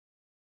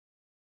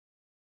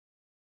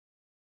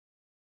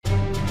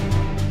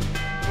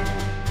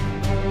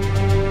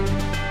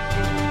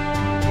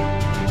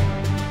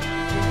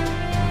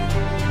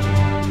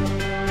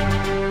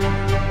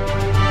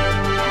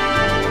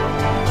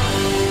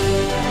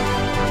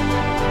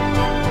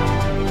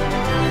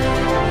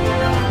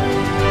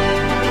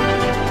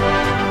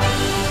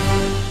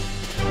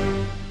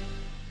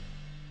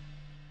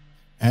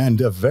And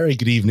a very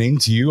good evening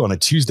to you on a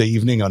Tuesday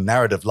evening on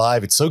Narrative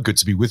Live. It's so good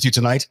to be with you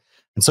tonight,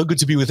 and so good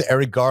to be with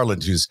Eric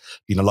Garland, who's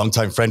been a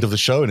longtime friend of the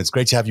show. And it's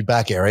great to have you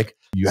back, Eric.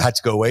 You had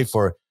to go away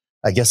for,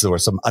 I guess there were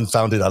some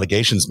unfounded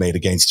allegations made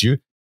against you,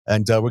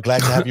 and we're glad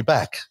to have you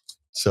back.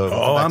 So,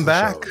 I'm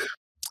back.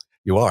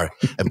 You are.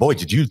 And boy,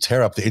 did you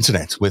tear up the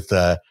internet with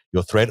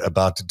your thread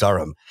about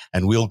Durham.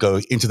 And we'll go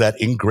into that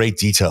in great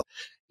detail.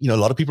 You know, a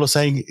lot of people are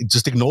saying,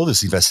 just ignore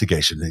this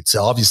investigation. It's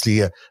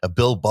obviously a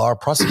Bill Barr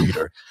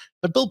prosecutor.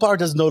 But Bill Barr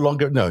does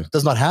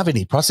not have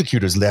any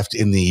prosecutors left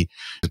in the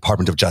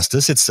Department of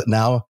Justice. It's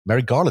now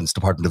Merrick Garland's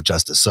Department of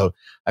Justice. So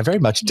I very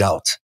much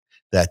doubt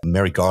that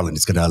Merrick Garland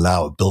is going to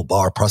allow a Bill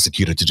Barr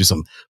prosecutor to do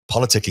some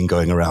politicking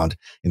going around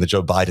in the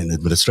Joe Biden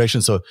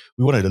administration. So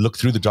we wanted to look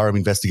through the Durham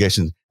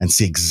investigation and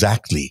see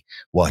exactly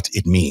what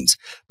it means.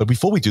 But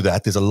before we do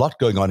that, there's a lot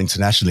going on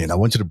internationally. And I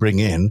wanted to bring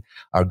in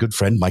our good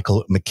friend,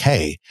 Michael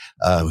McKay,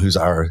 who's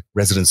our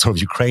resident sort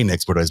of Ukraine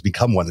expert, or has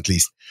become one at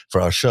least for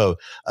our show.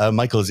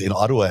 Michael is in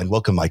Ottawa, and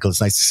welcome, Michael.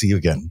 It's nice to see you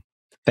again.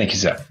 Thank you,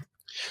 Zach.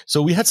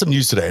 So we had some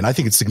news today, and I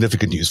think it's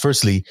significant news.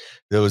 Firstly,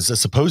 there was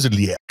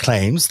supposedly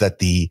claims that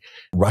the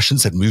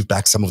Russians had moved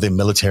back some of their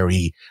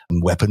military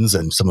weapons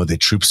and some of their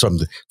troops from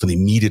the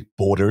immediate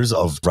borders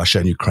of Russia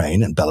and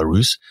Ukraine and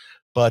Belarus.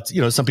 But, you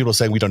know, some people are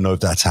saying we don't know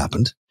if that's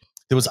happened.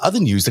 There was other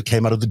news that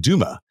came out of the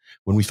Duma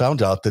when we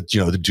found out that, you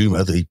know, the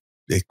Duma, the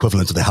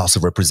equivalent of the House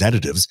of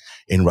Representatives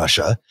in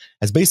Russia,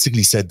 has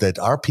basically said that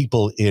our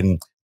people in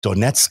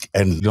Donetsk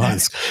and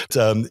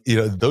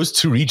Luhansk, those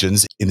two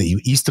regions in the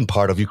eastern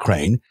part of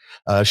Ukraine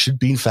should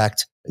be, in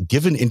fact,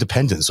 given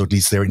independence, or at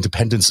least their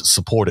independence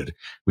supported,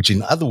 which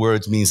in other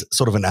words means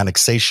sort of an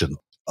annexation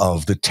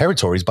of the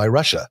territories by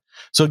Russia.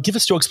 So give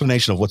us your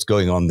explanation of what's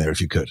going on there, if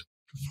you could.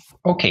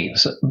 Okay,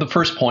 so the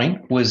first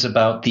point was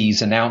about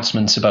these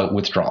announcements about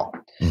withdrawal.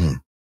 Mm-hmm.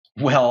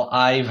 Well,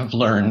 I've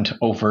learned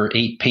over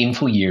 8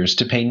 painful years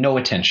to pay no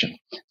attention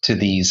to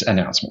these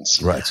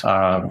announcements. Right.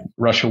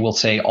 Russia will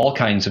say all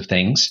kinds of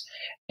things,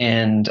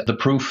 and the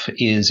proof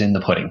is in the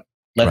pudding.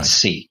 Let's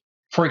see.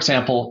 For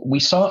example,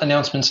 we saw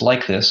announcements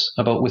like this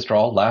about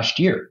withdrawal last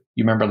year.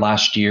 You remember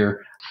last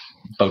year,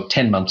 about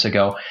 10 months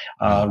ago,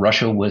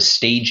 Russia was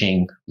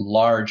staging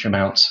large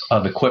amounts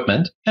of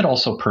equipment and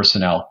also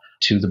personnel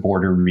to the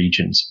border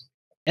regions.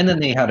 And then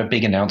they had a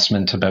big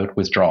announcement about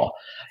withdrawal.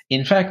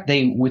 In fact,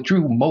 they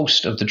withdrew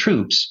most of the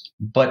troops,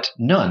 but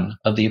none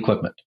of the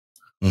equipment.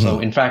 Mm-hmm. So,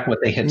 in fact, what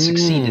they had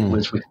succeeded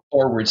was with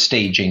forward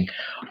staging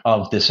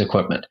of this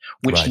equipment,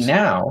 which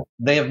now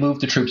they have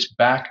moved the troops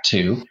back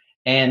to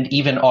and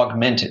even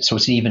augmented. So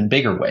it's an even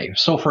bigger wave.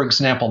 So, for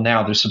example,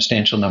 now there's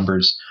substantial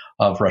numbers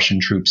of Russian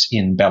troops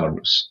in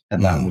Belarus,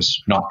 and that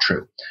was not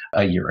true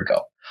a year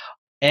ago.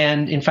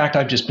 And in fact,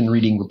 I've just been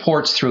reading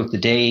reports throughout the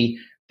day.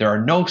 There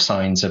are no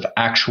signs of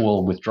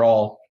actual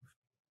withdrawal.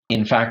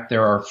 In fact,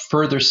 there are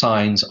further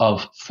signs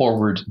of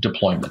forward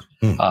deployment.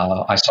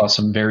 I saw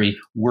some very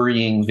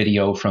worrying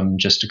video from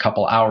just a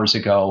couple hours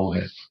ago,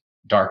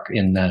 dark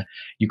in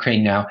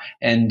Ukraine now,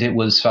 and it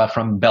was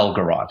from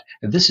Belgorod.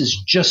 This is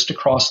just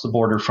across the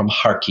border from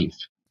Kharkiv,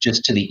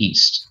 just to the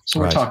east. So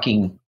we're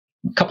talking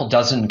a couple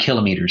dozen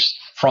kilometers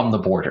from the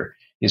border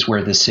is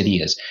where this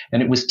city is.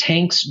 And it was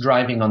tanks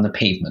driving on the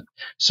pavement,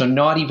 so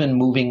not even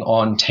moving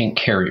on tank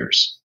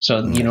carriers.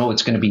 So, you know,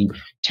 it's going to be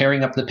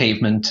tearing up the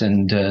pavement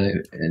and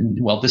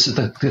this is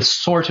the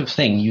sort of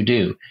thing you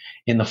do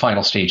in the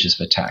final stages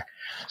of attack.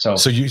 So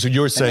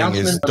you're saying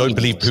is don't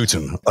believe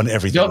Putin on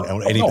everything,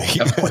 on anything.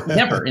 No, of course,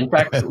 never. In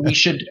fact, we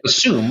should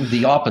assume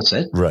the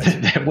opposite,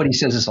 that what he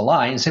says is a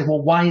lie, and say,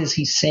 well, why is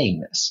he saying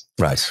this?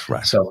 Right.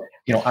 So,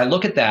 you know, I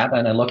look at that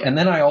and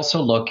then I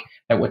also look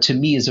at what to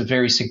me is a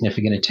very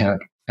significant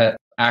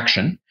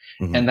action,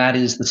 and that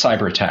is the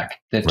cyber attack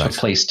that took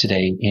place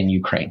today in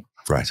Ukraine.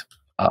 Right.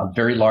 A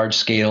very large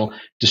scale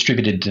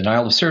distributed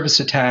denial of service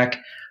attack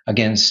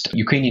against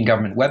Ukrainian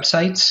government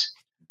websites.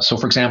 So,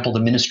 for example, the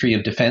Ministry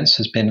of Defense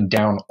has been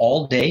down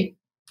all day.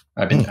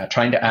 I've been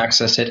trying to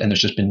access it, and there's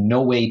just been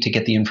no way to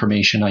get the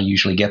information I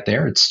usually get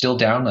there. It's still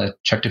down. I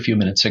checked a few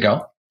minutes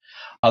ago.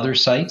 Other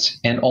sites,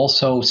 and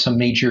also some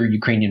major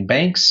Ukrainian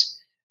banks,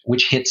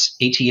 which hits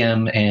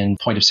ATM and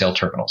point of sale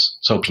terminals.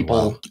 So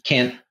people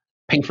can't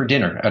pay for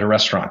dinner at a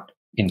restaurant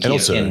in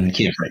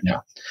Kiev right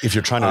now. If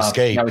you're trying to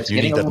escape, now it's you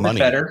getting need a that little money.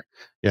 bit better.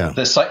 Yeah.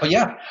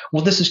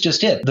 Well, this is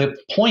just it. The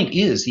point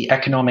is the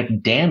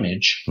economic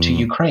damage to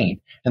Ukraine.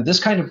 And this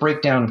kind of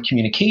breakdown of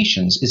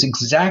communications is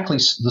exactly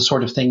the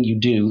sort of thing you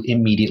do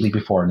immediately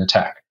before an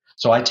attack.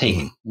 So I take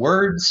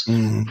words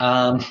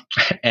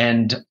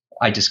and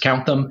I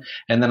discount them,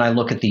 and then I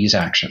look at these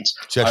actions.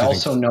 I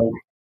also know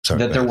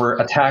that there were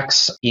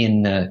attacks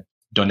in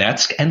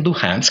Donetsk and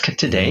Luhansk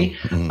today,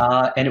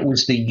 and it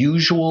was the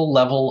usual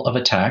level of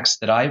attacks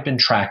that I've been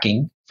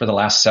tracking for the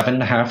last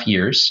 7.5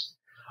 years.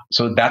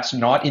 So that's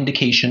not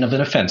indication of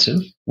an offensive,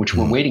 which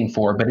we're waiting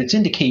for, but it's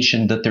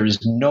indication that there's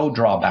no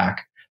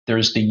drawback.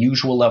 There's the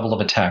usual level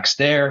of attacks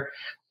there.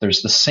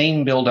 There's the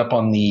same buildup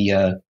on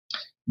the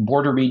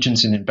border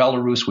regions and in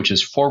Belarus, which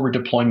is forward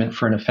deployment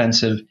for an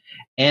offensive.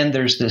 And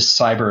there's this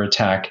cyber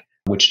attack,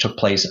 which took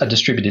place, a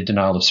distributed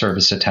denial of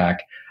service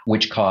attack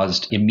which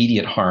caused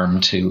immediate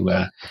harm to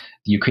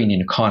the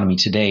Ukrainian economy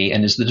today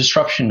and is the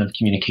disruption of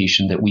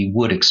communication that we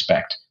would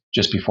expect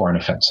just before an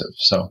offensive.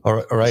 So,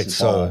 all right.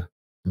 So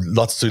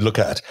lots to look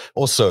at.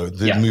 Also,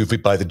 the move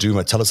by the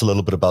Duma. Tell us a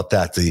little bit about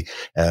that. The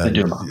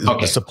Duma. Okay.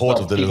 The support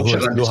of the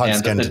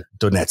Luhansk and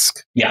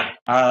Donetsk. Yeah.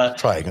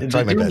 Try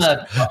my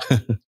Duma,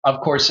 best. Of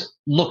course,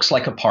 looks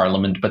like a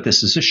parliament, but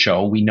this is a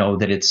show. We know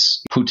that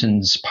it's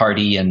Putin's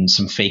party and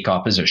some fake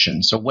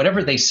opposition. So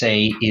whatever they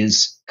say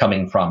is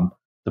coming from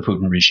the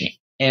Putin regime.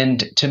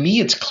 And to me,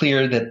 it's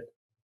clear that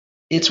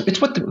it's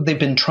what they've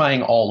been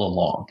trying all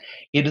along.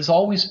 It has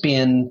always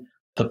been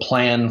the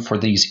plan for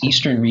these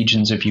eastern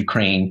regions of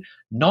Ukraine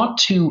not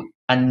to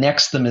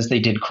annex them as they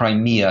did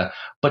Crimea,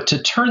 but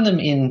to turn them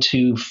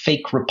into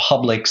fake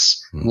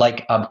republics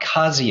like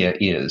Abkhazia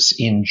is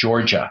in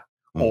Georgia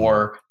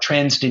or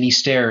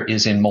Transnistria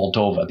is in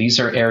Moldova. These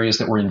are areas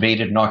that were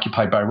invaded and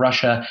occupied by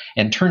Russia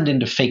and turned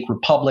into fake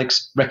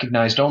republics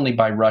recognized only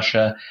by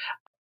Russia.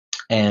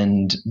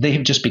 And they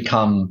have just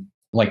become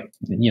like,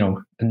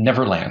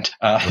 Neverland.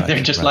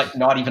 They're just like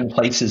not even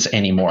places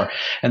anymore.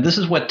 And this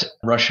is what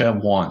Russia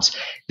wants.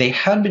 They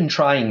had been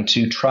trying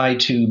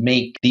to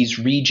make these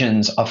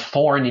regions a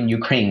thorn in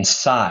Ukraine's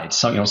side,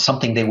 so,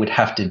 something they would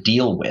have to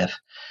deal with.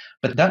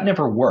 But that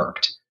never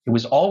worked. It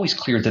was always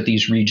clear that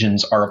these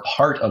regions are a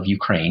part of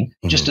Ukraine,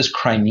 just as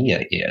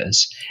Crimea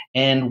is.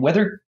 And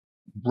whether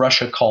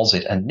Russia calls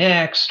it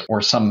annexed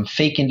or some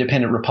fake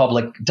independent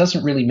republic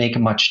doesn't really make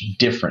much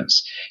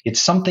difference.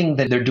 It's something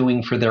that they're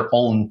doing for their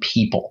own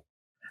people.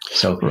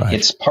 So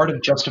it's part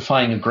of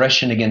justifying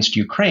aggression against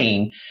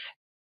Ukraine.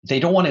 They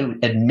don't want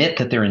to admit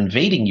that they're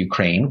invading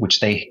Ukraine, which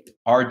they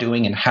are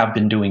doing and have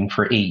been doing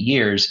for 8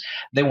 years.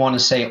 They want to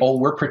say,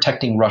 we're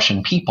protecting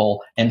Russian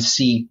people, and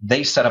see,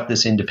 they set up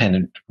this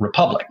independent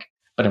republic.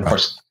 But of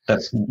course,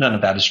 none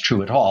of that is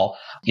true at all.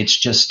 It's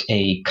just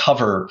a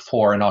cover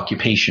for an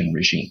occupation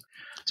regime.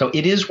 So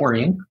it is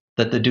worrying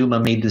that the Duma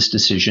made this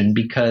decision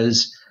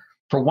because,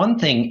 for one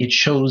thing, it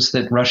shows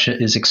that Russia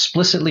is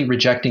explicitly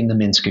rejecting the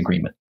Minsk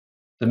agreement.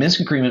 The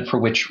Minsk agreement, for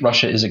which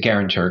Russia is a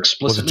guarantor,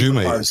 explicitly.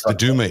 Well, the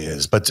Duma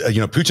is. But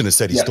Putin has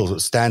said he still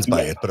stands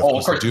by it. But of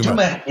course, the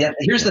Duma.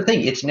 Here's the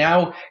thing: it's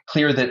now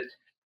clear that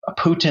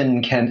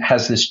Putin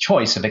has this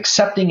choice of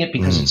accepting it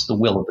because it's the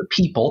will of the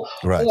people,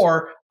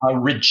 or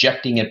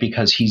rejecting it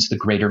because he's the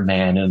greater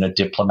man and a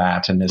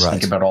diplomat and is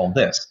thinking about all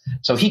this.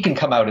 So he can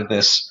come out of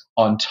this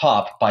on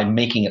top by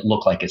making it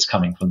look like it's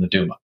coming from the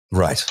Duma.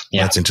 Right.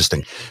 Yeah. That's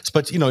interesting.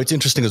 But, it's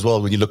interesting as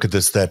well when you look at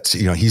this that,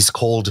 he's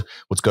called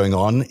what's going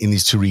on in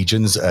these two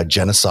regions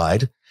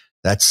genocide.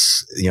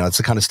 That's, it's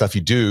the kind of stuff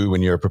you do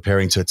when you're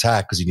preparing to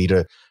attack because you need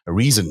a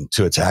reason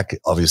to attack,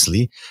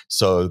 obviously.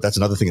 So that's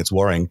another thing that's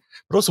worrying.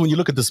 But also when you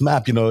look at this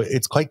map,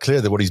 it's quite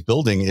clear that what he's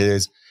building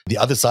is the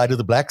other side of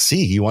the Black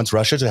Sea. He wants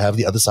Russia to have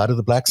the other side of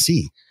the Black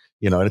Sea.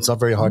 And it's not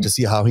very hard to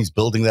see how he's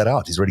building that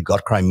out. He's already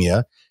got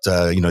Crimea.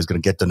 He's going to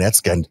get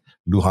Donetsk and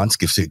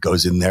Luhansk if it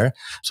goes in there.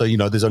 So,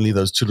 there's only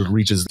those two little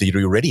regions that he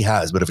already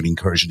has a bit of an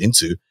incursion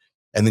into.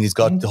 And then he's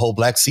got the whole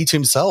Black Sea to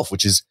himself,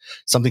 which is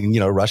something,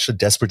 Russia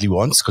desperately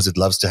wants because it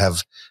loves to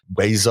have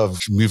ways of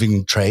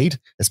moving trade,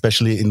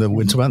 especially in the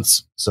winter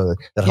months. So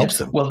that helps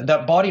them. Well,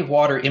 that body of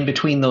water in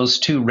between those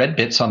two red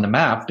bits on the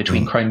map,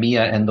 between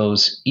Crimea and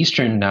those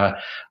eastern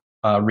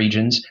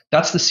regions,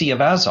 that's the Sea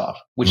of Azov,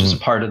 which is a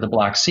part of the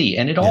Black Sea.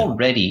 And it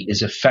already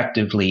is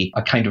effectively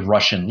a kind of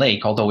Russian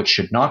lake, although it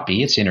should not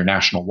be. It's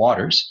international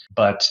waters.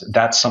 But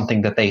that's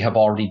something that they have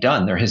already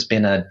done. There has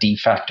been a de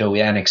facto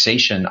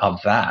annexation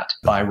of that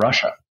by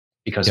Russia.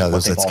 Because there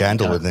was that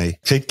scandal when they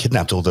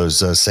kidnapped all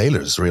those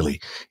sailors,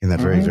 really, in that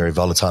very, very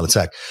volatile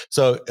attack.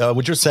 So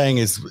what you're saying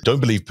is don't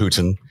believe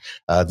Putin.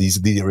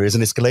 There is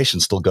an escalation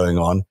still going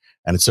on.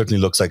 And it certainly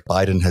looks like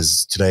Biden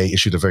has today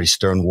issued a very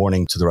stern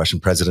warning to the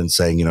Russian president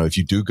saying, if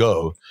you do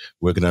go,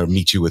 we're going to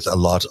meet you with a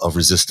lot of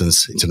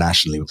resistance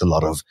internationally, with a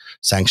lot of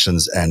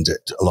sanctions and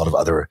a lot of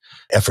other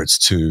efforts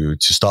to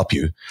stop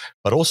you.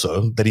 But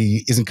also that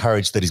he is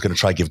encouraged that he's going to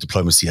try to give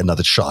diplomacy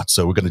another shot.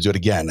 So we're going to do it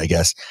again, I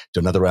guess, do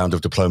another round of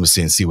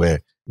diplomacy and see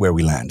where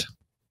we land.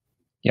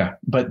 Yeah,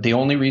 but the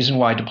only reason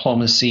why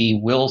diplomacy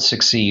will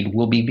succeed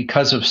will be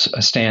because of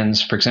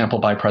stands, for example,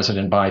 by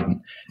President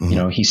Biden.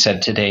 He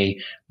said today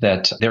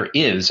that there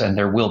is and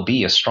there will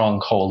be a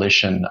strong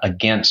coalition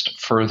against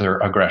further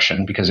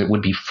aggression, because it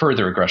would be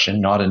further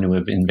aggression, not a new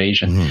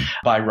invasion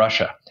by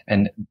Russia.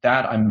 And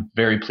that I'm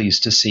very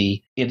pleased to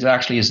see. It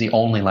actually is the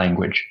only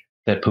language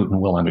that Putin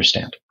will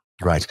understand.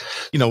 Right.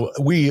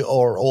 We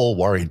are all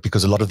worried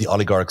because a lot of the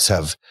oligarchs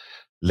have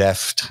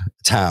left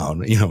town.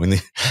 When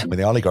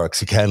the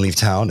oligarchs can leave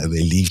town and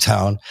they leave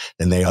town,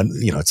 then they,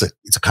 it's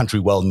a country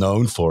well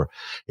known for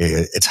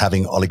it's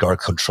having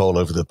oligarch control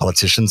over the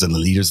politicians and the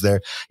leaders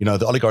there.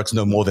 The oligarchs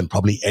know more than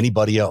probably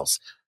anybody else,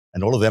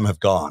 and all of them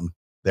have gone.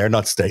 They're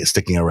not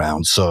sticking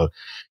around. So,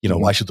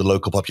 why should the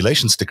local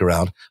population stick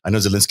around? I know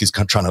Zelensky's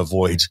trying to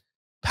avoid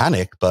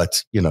panic,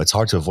 but it's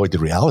hard to avoid the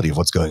reality of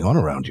what's going on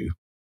around you.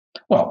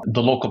 Well,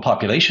 the local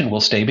population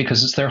will stay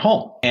because it's their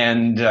home.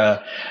 And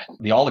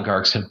the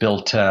oligarchs have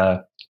built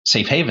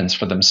safe havens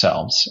for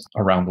themselves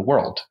around the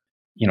world.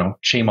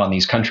 shame on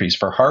these countries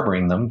for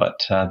harboring them, but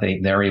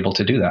they're able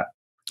to do that.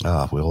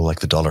 We all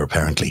like the dollar,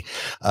 apparently.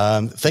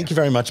 Thank you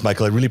very much,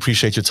 Michael. I really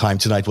appreciate your time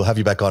tonight. We'll have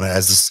you back on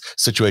as this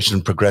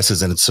situation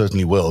progresses, and it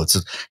certainly will. It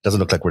doesn't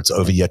look like it's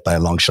over yet by a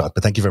long shot,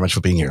 but thank you very much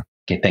for being here.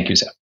 Okay, thank you,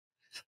 Seth.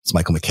 It's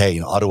Michael McKay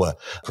in Ottawa,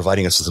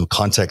 providing us with some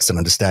context and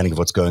understanding of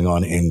what's going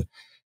on in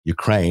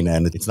Ukraine.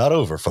 And it's not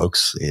over,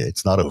 folks.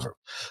 It's not over.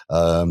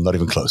 Not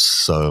even close.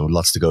 So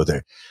lots to go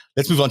there.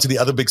 Let's move on to the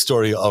other big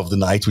story of the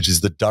night, which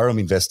is the Durham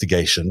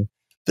investigation.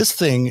 This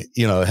thing,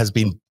 has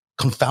been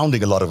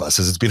confounding a lot of us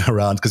as it's been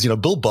around because,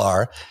 Bill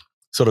Barr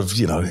sort of,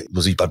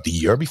 was he about the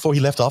year before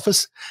he left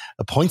office,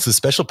 appoints the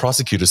special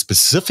prosecutor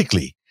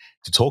specifically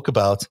to talk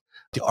about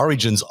the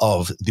origins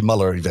of the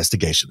Mueller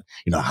investigation,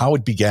 how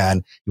it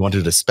began. He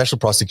wanted a special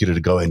prosecutor to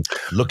go and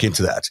look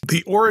into that.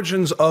 The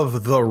origins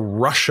of the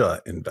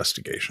Russia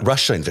investigation.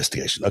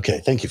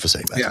 Okay. Thank you for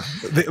saying that. Yeah.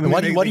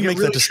 Why do you make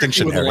that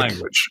distinction, Eric?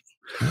 Language.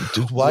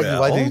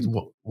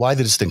 Why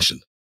the distinction?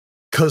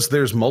 Because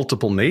there's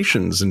multiple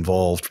nations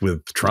involved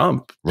with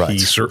Trump. Right. He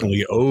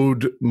certainly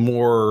owed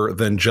more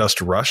than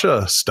just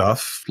Russia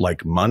stuff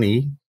like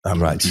money.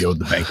 Right. He owed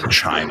the Bank of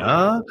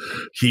China.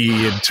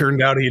 It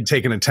turned out he had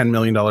taken a $10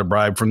 million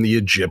bribe from the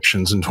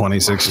Egyptians in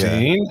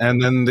 2016. Yeah.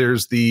 And then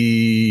there's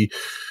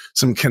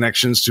some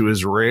connections to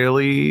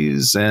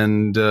Israelis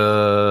and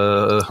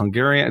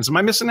Hungarians. Am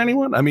I missing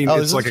anyone? I mean,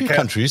 it's like a few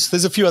countries.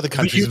 There's a few other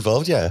countries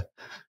involved. Yeah.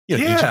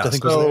 Egypt, I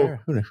think, was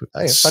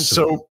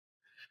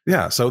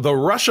there. So the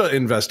Russia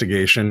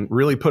investigation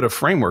really put a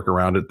framework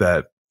around it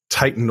that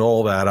tightened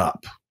all that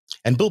up.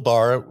 And Bill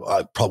Barr,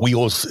 we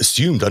all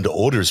assumed under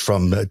orders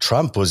from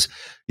Trump, was,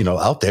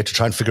 out there to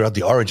try and figure out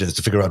the origins,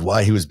 to figure out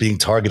why he was being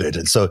targeted.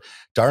 And so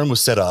Durham was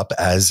set up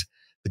as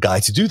the guy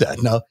to do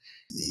that. Now,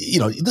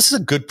 this is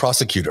a good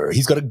prosecutor.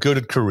 He's got a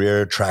good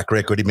career track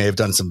record. He may have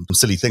done some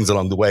silly things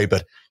along the way,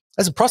 but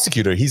as a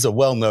prosecutor, he's a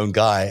well-known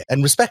guy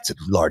and respected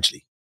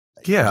largely.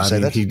 Yeah,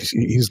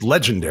 he's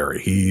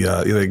legendary.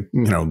 John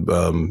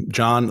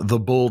the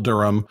Bull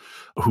Durham,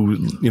 who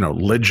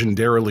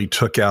legendarily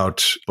took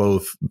out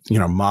both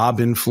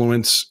mob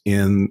influence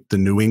in the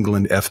New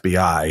England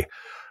FBI,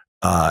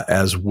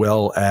 as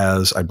well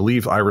as I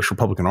believe Irish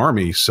Republican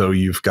Army. So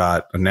you've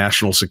got a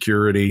national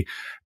security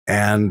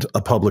and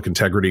a public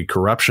integrity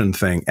corruption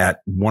thing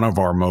at one of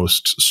our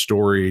most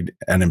storied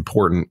and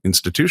important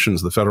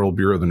institutions, the Federal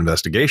Bureau of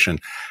Investigation,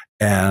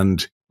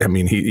 and I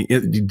mean, he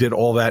did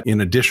all that in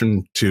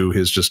addition to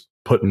his just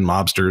putting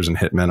mobsters and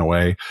hitmen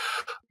away.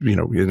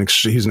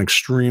 He's an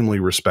extremely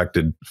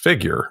respected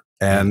figure.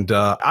 And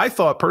I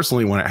thought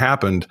personally when it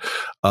happened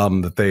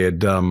that they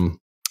had,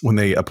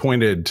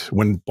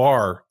 when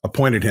Barr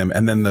appointed him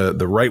and then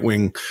the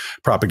right-wing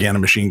propaganda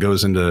machine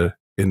goes into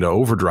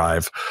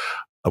overdrive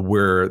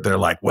where they're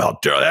like, well,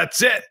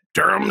 that's it.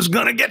 Durham's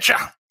going to get you.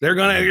 You're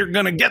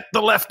going to get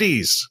the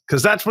lefties,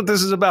 because that's what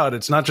this is about.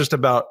 It's not just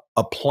about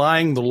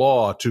applying the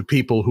law to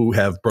people who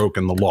have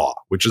broken the law,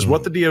 which is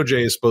what the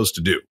DOJ is supposed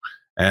to do.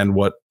 And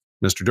what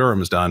Mr. Durham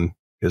has done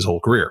his whole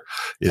career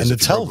is and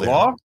to tell the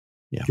law,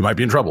 you might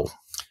be in trouble.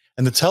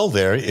 And the tell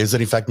there is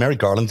that, in fact, Merrick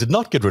Garland did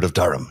not get rid of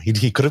Durham.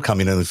 He could have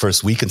come in the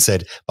first week and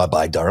said,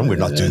 bye-bye, Durham. We're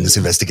not doing this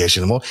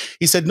investigation anymore.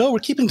 He said, no, we're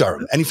keeping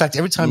Durham. And in fact,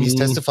 every time he's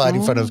testified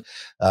in front of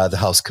the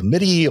House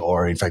committee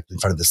or, in fact, in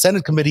front of the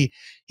Senate committee,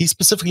 he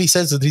specifically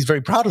says that he's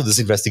very proud of this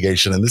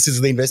investigation and this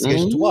is the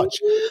investigation to watch.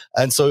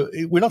 And so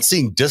we're not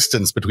seeing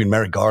distance between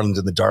Merrick Garland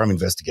and the Durham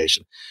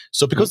investigation.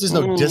 So because there's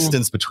no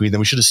distance between them,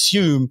 we should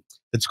assume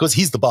that because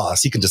he's the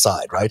boss, he can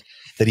decide, right?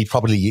 That he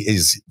probably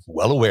is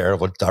well aware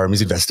of what Durham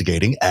is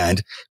investigating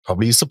and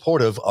probably is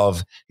supportive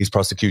of his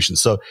prosecution.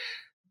 So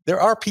there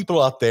are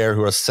people out there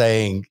who are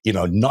saying,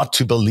 not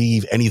to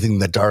believe anything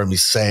that Durham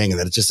is saying and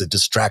that it's just a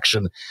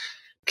distraction.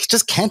 It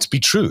just can't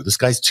be true. This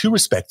guy's too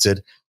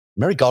respected.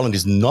 Merrick Garland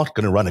is not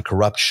going to run a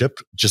corrupt ship,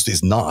 just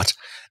is not.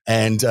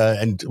 And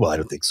well, I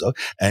don't think so.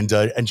 And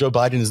Joe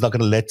Biden is not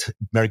going to let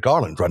Merrick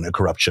Garland run a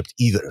corrupt ship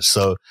either.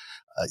 So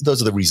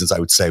those are the reasons I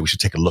would say we should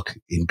take a look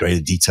in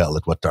greater detail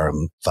at what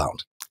Durham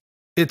found.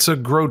 It's a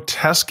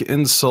grotesque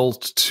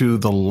insult to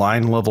the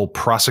line level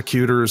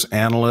prosecutors,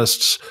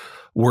 analysts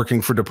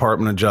working for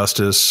Department of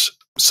Justice,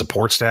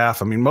 support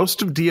staff. I mean,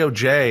 most of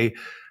DOJ,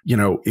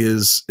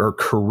 are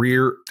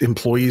career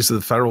employees of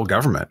the federal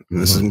government.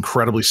 And this is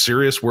incredibly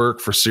serious work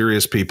for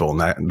serious people.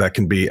 And that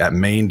can be at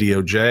Maine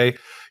DOJ,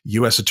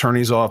 U.S.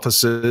 attorneys'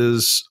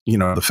 offices,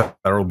 the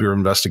Federal Bureau of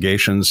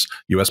Investigations,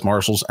 U.S.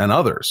 Marshals, and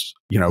others,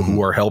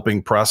 who are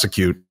helping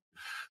prosecute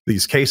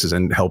these cases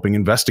and helping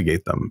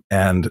investigate them.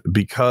 And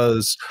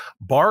because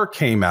Barr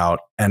came out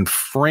and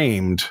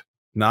framed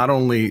not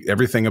only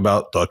everything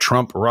about the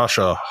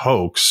Trump-Russia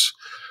hoax,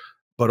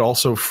 but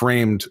also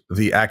framed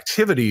the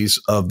activities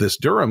of this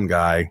Durham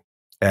guy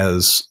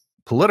as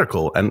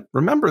political. And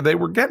remember, they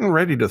were getting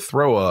ready to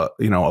throw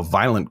a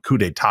violent coup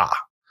d'etat.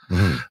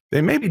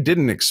 They maybe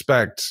didn't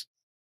expect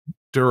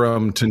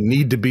Durham to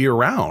need to be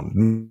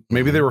around.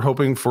 Maybe they were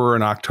hoping for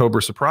an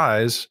October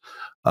surprise.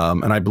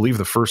 And I believe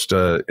the first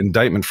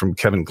indictment from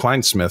Kevin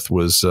Kleinsmith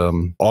was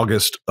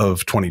August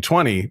of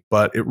 2020,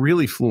 but it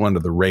really flew under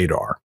the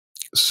radar.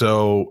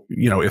 So,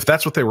 if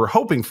that's what they were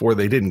hoping for,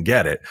 they didn't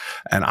get it.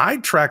 And I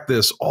tracked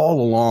this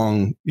all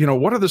along.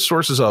 What are the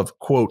sources of,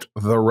 quote,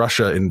 the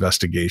Russia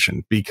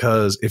investigation?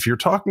 Because if you're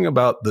talking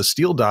about the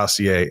Steele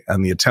dossier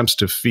and the attempts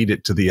to feed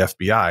it to the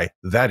FBI,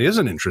 that is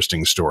an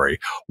interesting story.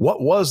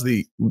 What was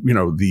the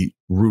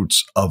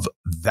roots of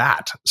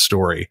that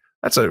story?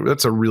 That's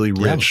a really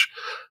rich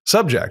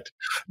subject.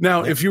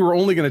 Now, if you were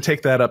only going to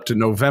take that up to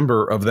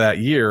November of that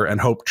year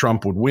and hope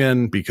Trump would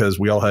win because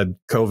we all had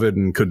COVID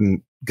and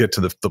couldn't get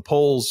to the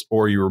polls,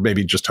 or you were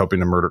maybe just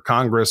hoping to murder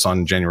Congress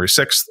on January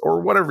 6th,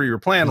 or whatever your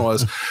plan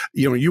was,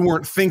 you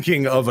weren't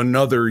thinking of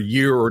another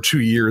year or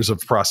 2 years of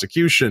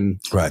prosecution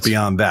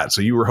beyond that.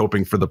 So you were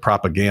hoping for the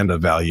propaganda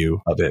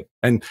value of it.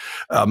 And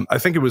I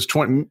think it was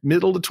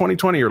middle of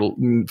 2020 or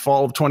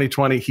fall of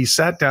 2020,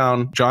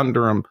 John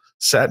Durham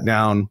sat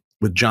down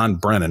with John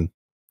Brennan,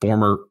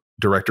 former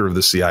director of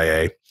the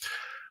CIA,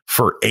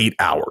 for 8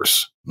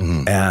 hours.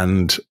 Mm-hmm.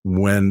 And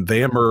when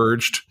they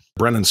emerged,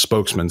 Brennan's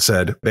spokesman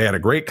said they had a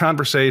great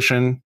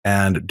conversation,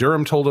 and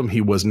Durham told him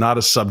he was not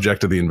a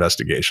subject of the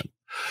investigation.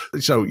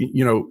 So,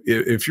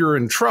 if you're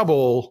in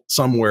trouble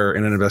somewhere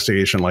in an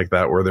investigation like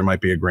that, where there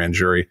might be a grand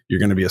jury, you're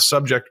going to be a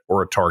subject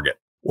or a target,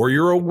 or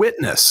you're a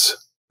witness.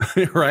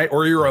 Right?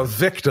 Or you're a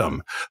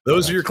victim.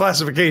 Those are your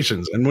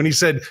classifications. And when he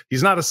said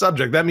he's not a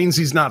subject, that means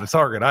he's not a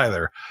target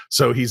either.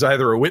 So he's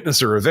either a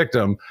witness or a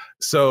victim.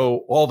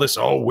 So all this,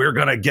 we're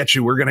going to get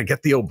you. We're going to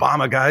get the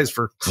Obama guys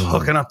for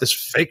hooking up this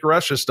fake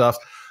Russia stuff.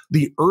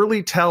 The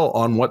early tell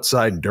on what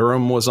side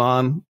Durham was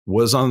on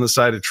the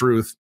side of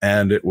truth,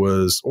 and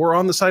or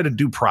on the side of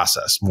due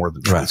process more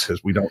than truth,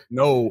 because we don't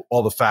know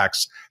all the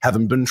facts,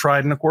 haven't been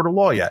tried in a court of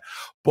law yet.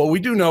 But we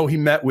do know he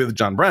met with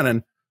John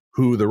Brennan,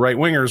 who the right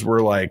wingers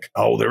were like,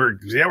 we're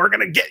going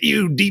to get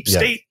you, deep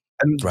state.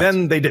 And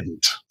then they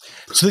didn't.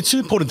 So the two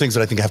important things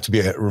that I think have to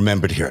be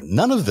remembered here.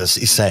 None of this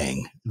is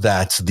saying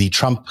that the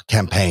Trump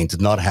campaign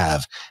did not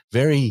have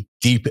very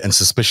deep and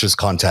suspicious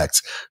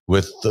contacts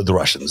with the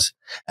Russians,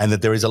 and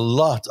that there is a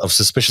lot of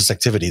suspicious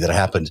activity that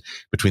happened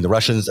between the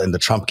Russians and the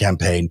Trump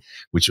campaign,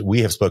 which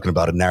we have spoken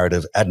about a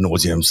narrative ad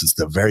nauseum since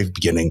the very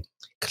beginning.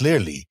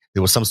 Clearly,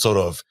 there was some sort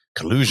of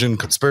collusion,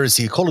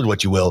 conspiracy, call it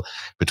what you will,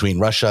 between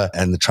Russia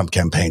and the Trump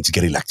campaign to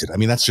get elected. I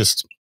mean, I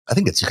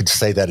think you could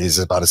say that is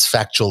about as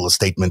factual a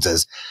statement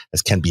as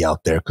can be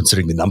out there,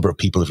 considering the number of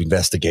people who've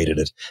investigated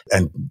it.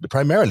 And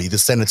primarily the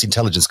Senate's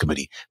Intelligence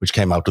Committee, which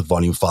came out with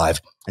Volume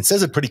 5 and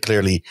says it pretty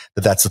clearly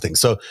that that's the thing.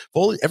 So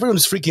everyone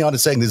is freaking out and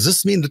saying, does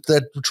this mean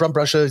that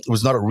Trump-Russia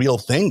was not a real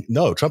thing?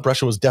 No,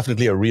 Trump-Russia was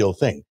definitely a real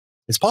thing.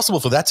 It's possible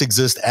for that to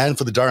exist and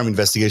for the Durham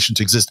investigation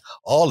to exist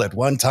all at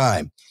one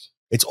time.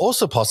 It's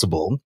also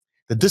possible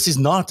that this is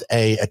not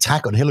an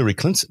attack on Hillary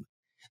Clinton,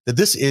 that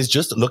this is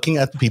just looking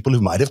at the people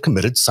who might have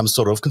committed some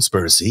sort of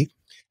conspiracy.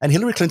 And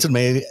Hillary Clinton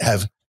may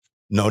have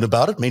known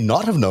about it, may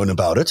not have known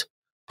about it,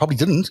 probably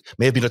didn't,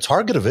 may have been a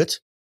target of it,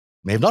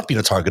 may have not been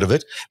a target of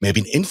it, may have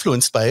been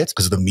influenced by it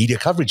because of the media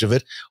coverage of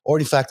it, or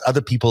in fact,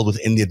 other people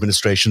within the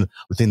administration,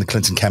 within the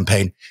Clinton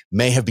campaign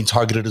may have been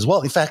targeted as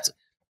well. In fact,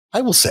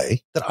 I will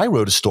say that I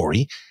wrote a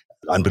story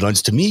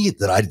unbeknownst to me,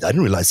 that I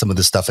didn't realize some of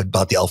the stuff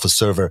about the Alpha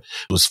server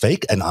was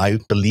fake. And I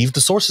believed the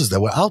sources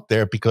that were out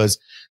there because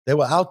they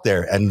were out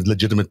there and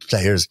legitimate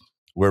players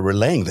were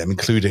relaying them,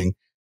 including,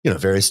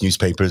 various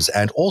newspapers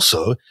and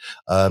also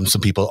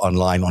some people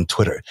online on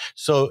Twitter.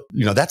 So,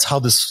 that's how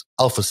this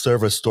Alpha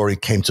server story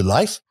came to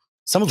life.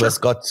 Some of us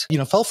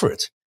fell for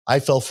it. I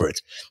fell for it.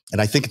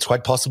 And I think it's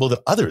quite possible that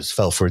others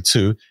fell for it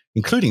too,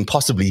 including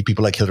possibly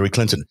people like Hillary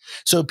Clinton.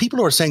 So people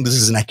who are saying this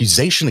is an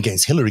accusation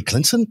against Hillary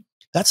Clinton,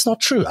 that's not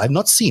true. I've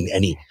not seen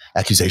any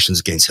accusations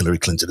against Hillary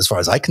Clinton as far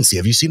as I can see.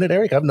 Have you seen it,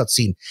 Eric? I've not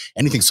seen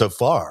anything so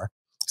far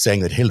saying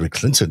that Hillary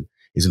Clinton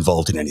is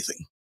involved in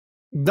anything.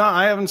 No,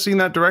 I haven't seen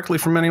that directly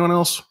from anyone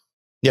else.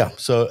 Yeah.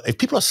 So if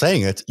people are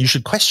saying it, you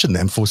should question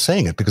them for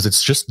saying it because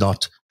it's just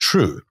not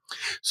true.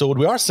 So what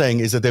we are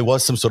saying is that there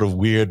was some sort of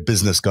weird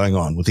business going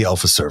on with the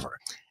Alpha server.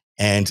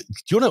 And do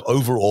you want to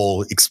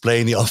overall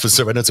explain the Alpha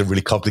server? I know it's a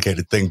really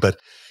complicated thing, but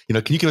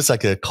can you give us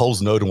like a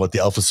Cole's note on what the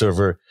Alpha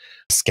server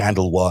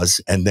scandal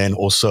was, and then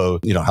also,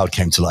 how it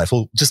came to life?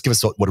 Well, just give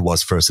us what it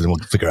was first, and then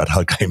we'll figure out how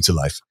it came to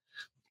life.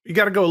 You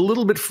got to go a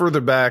little bit further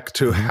back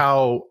to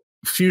how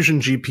Fusion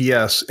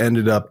GPS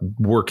ended up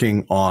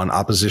working on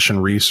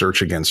opposition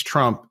research against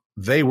Trump.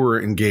 They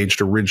were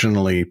engaged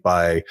originally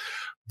by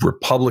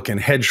Republican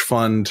hedge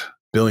fund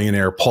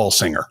billionaire Paul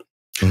Singer.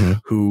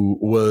 Who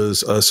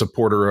was a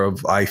supporter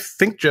of, I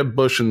think, Jeb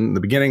Bush in the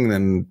beginning,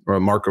 then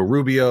Marco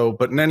Rubio.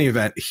 But in any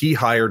event, he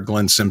hired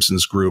Glenn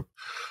Simpson's group,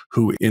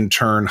 who in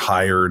turn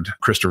hired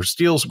Christopher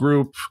Steele's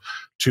group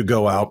to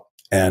go out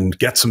and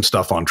get some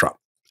stuff on Trump.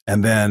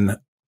 And then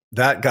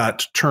that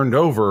got turned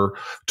over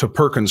to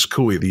Perkins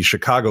Coie, the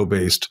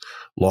Chicago-based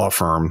law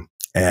firm.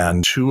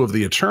 And two of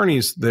the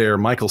attorneys there,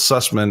 Michael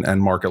Sussman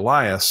and Mark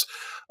Elias,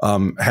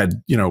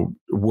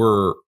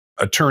 were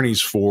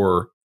attorneys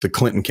for the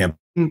Clinton campaign,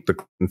 the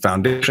Clinton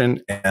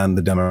Foundation, and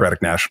the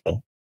Democratic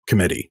National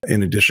Committee.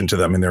 In addition to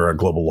them, they're a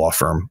global law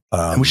firm.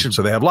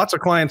 So they have lots of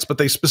clients, but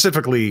they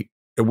specifically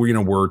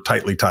were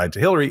tightly tied to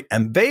Hillary,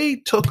 and they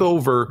took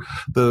over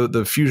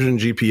the Fusion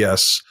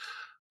GPS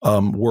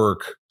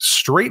work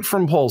straight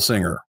from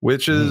Polsinger,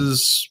 which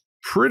is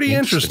pretty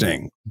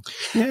interesting.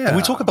 Yeah. And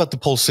we talk about the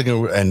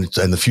Polsinger and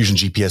the Fusion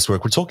GPS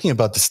work. We're talking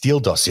about the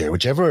Steele dossier,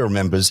 which everyone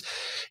remembers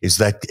is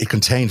that it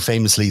contained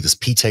famously this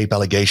P-tape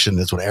allegation.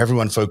 That's what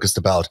everyone focused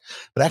about.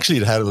 But actually,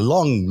 it had a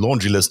long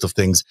laundry list of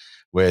things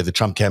where the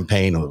Trump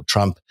campaign or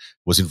Trump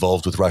was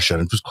involved with Russia.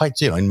 And it was quite,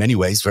 in many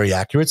ways, very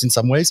accurate. In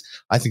some ways,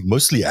 I think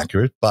mostly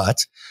accurate, but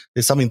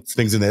there's some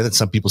things in there that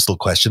some people still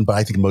question, but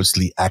I think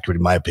mostly accurate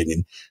in my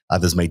opinion.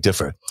 Others may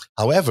differ.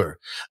 However,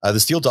 the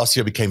Steele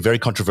dossier became very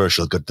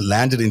controversial. It got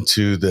landed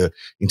into the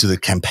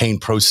campaign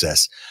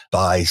process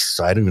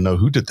so I don't even know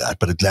who did that,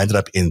 but it landed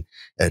up in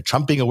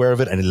Trump being aware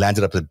of it, and it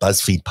landed up that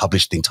BuzzFeed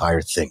published the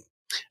entire thing.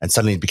 And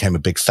suddenly it became a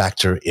big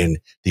factor in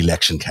the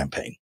election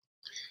campaign.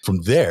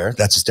 From there,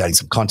 that's just adding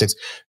some context.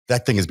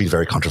 That thing has been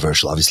very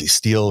controversial. Obviously,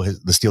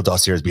 the Steele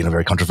dossier has been a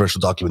very controversial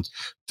document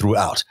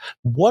throughout.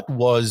 What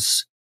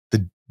was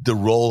the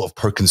role of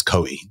Perkins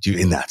Coie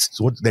in that?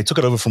 So they took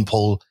it over from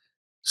Paul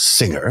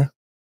Singer.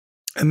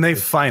 And they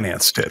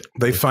financed it.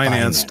 They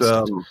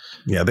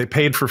they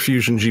paid for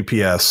Fusion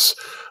GPS,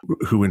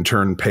 who in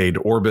turn paid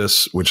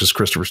Orbis, which is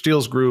Christopher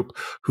Steele's group,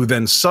 who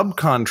then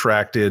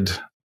subcontracted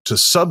to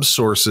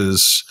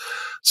subsources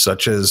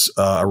such as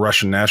a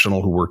Russian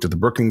national who worked at the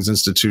Brookings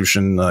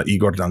Institution,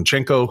 Igor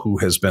Danchenko, who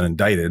has been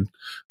indicted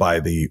by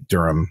the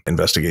Durham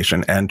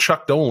investigation, and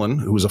Chuck Dolan,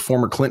 who was a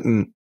former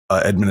Clinton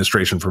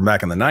administration from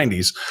back in the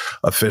 90s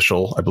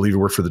official. I believe he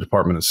worked for the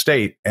Department of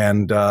State.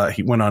 And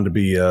he went on to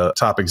be a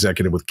top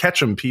executive with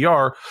Ketchum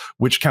PR,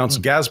 which counts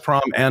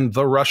Gazprom and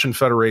the Russian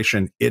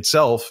Federation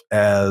itself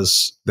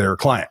as their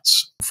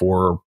clients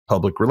for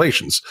public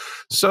relations.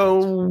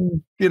 So,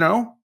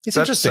 it's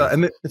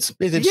interesting. It's an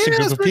interesting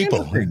group of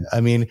people.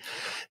 I mean,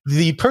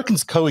 the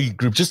Perkins Coie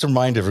group, just to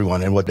remind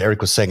everyone and what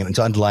Eric was saying, and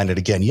to underline it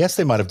again, yes,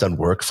 they might have done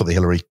work for the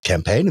Hillary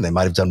campaign, and they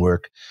might have done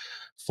work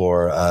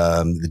for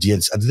the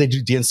DNC. Did they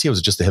do DNC, or was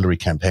it just the Hillary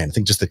campaign? I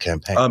think just the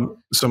campaign.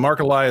 So Mark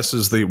Elias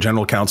is the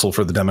general counsel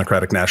for the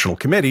Democratic National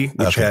Committee,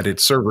 which had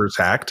its servers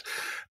hacked.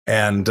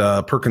 And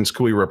Perkins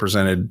Coie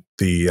represented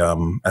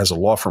as a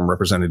law firm,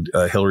 represented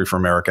Hillary for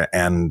America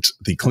and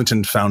the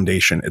Clinton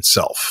Foundation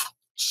itself.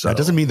 So that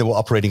doesn't mean that we're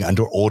operating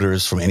under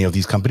orders from any of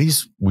these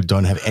companies. We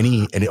don't have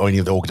any of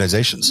the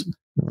organizations.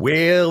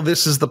 Well,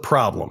 this is the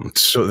problem.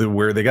 So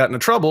where they got into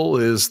trouble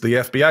is the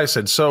FBI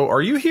said, so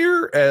are you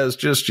here as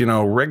just,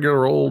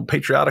 regular old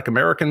patriotic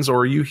Americans,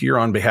 or are you here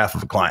on behalf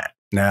of a client?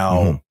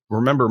 Now,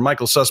 remember,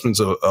 Michael Sussman's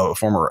a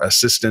former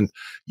assistant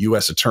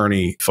U.S.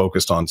 attorney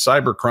focused on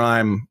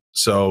cybercrime.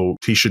 So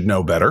he should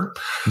know better.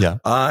 Yeah.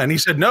 And he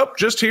said, nope,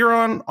 just here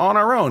on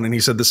our own. And he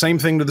said the same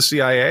thing to the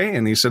CIA.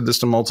 And he said this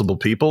to multiple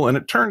people. And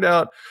it turned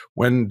out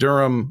when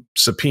Durham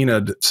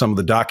subpoenaed some of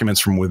the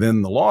documents from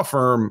within the law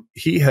firm,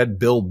 he had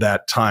billed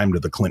that time to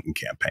the Clinton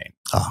campaign.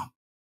 Oh,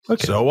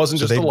 okay. So it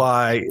wasn't just a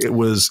lie. It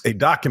was a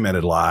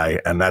documented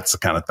lie. And that's the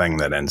kind of thing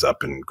that ends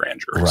up in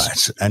grand juries.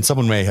 Right. And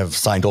someone may have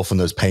signed off on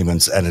those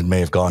payments, and it may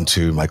have gone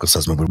to Michael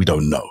Sussman, but we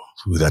don't know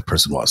who that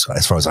person was.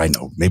 As far as I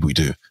know, maybe we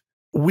do.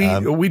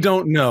 We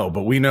don't know,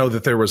 but we know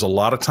that there was a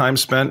lot of time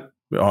spent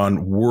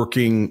on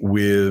working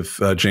with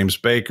James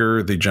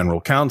Baker, the general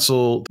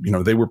counsel.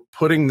 They were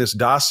putting this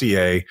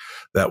dossier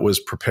that was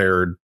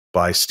prepared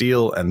by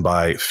Steele and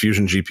by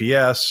Fusion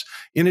GPS,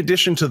 in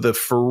addition to the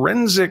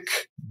forensic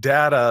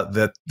data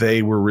that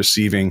they were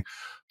receiving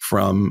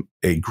from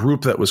a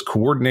group that was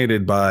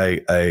coordinated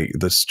by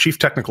this chief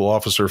technical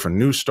officer for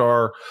New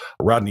Star,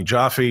 Rodney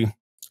Jaffe,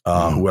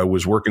 who I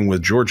was working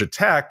with Georgia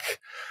Tech,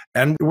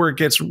 and where it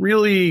gets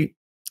really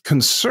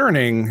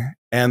concerning,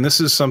 and this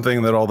is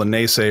something that all the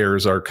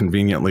naysayers are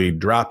conveniently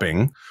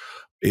dropping,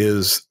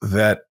 is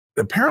that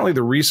apparently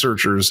the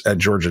researchers at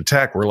Georgia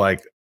Tech were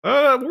like,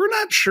 we're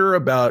not sure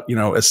about,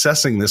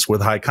 assessing this with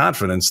high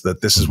confidence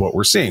that this is what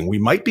we're seeing. We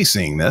might be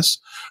seeing this,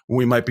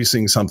 we might be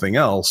seeing something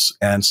else.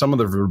 And some of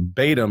the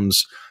verbatims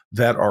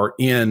that are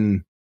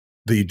in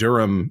the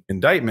Durham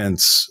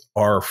indictments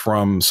are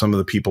from some of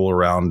the people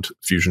around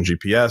Fusion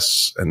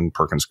GPS and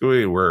Perkins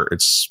Coie, where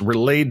it's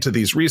relayed to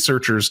these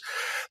researchers.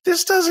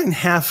 This doesn't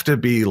have to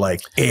be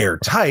like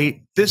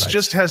airtight. This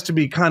just has to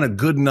be kind of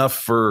good enough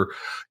for,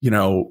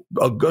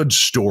 a good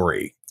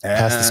story.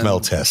 Pass the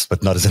smell test,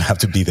 but not doesn't have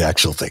to be the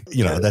actual thing.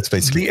 That's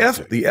basically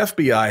the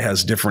FBI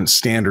has different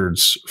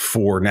standards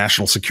for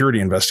national security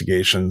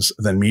investigations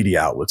than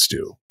media outlets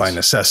do by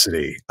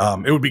necessity.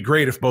 It would be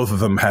great if both of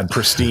them had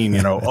pristine,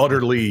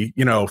 utterly,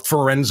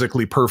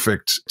 forensically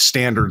perfect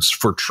standards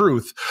for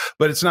truth,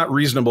 but it's not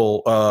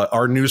reasonable.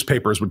 Our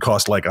newspapers would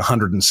cost like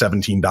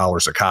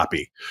 $117 a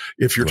copy.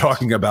 If you're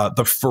talking about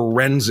the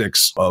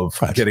forensics of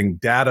getting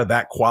data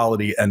that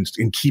quality and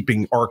in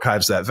keeping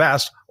archives that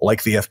vast,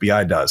 like the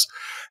FBI does.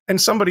 And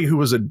somebody who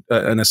was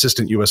an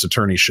assistant U.S.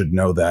 attorney should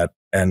know that.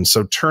 And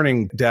so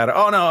turning data,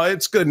 oh, no,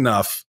 it's good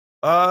enough.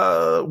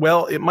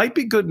 Well, it might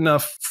be good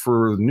enough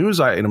for news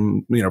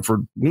item,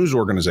 for news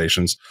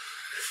organizations.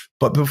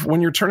 But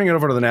when you're turning it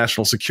over to the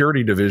National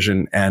Security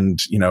Division and,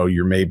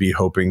 you're maybe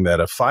hoping that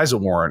a FISA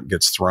warrant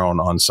gets thrown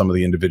on some of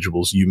the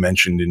individuals you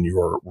mentioned in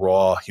your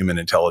raw human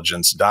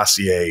intelligence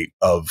dossier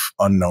of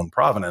unknown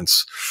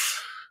provenance,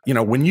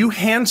 when you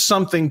hand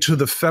something to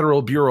the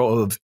Federal Bureau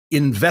of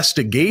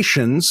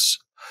Investigations,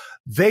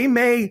 they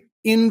may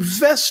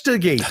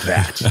investigate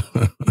that.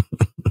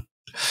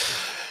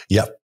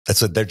 Yep.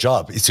 That's their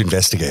job is to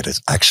investigate it,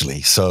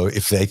 actually. So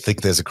if they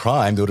think there's a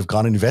crime, they would have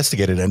gone and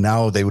investigated. And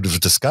now they would have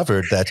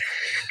discovered that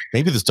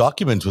maybe this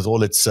document with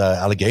all its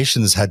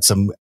allegations had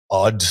some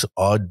odd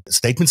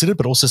statements in it,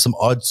 but also some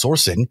odd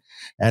sourcing.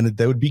 And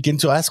they would begin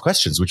to ask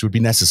questions, which would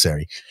be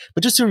necessary.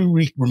 But just to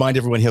remind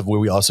everyone here of where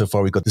we are so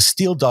far, we've got the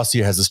Steele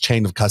dossier has this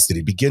chain of custody.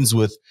 It begins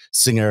with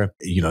Singer,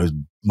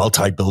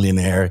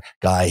 multi-billionaire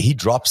guy. He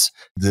drops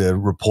the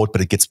report,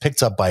 but it gets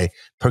picked up by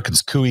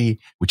Perkins Coie,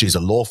 which is a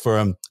law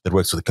firm that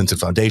works for the Clinton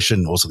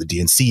Foundation, also the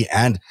DNC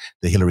and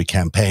the Hillary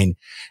campaign.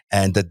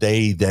 And that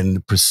they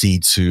then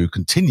proceed to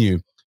continue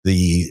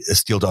the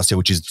Steele dossier,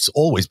 which has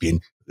always been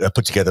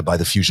put together by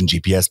the Fusion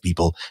GPS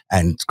people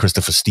and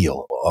Christopher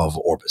Steele of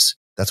Orbis.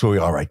 That's where we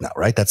are right now,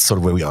 right? That's sort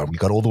of where we are. We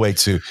got all the way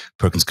to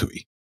Perkins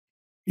Coie.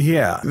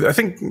 Yeah, I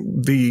think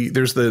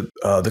there's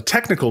the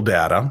technical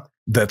data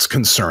that's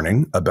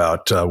concerning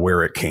about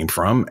where it came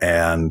from,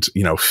 and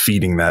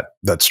feeding that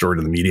story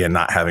to the media and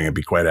not having it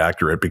be quite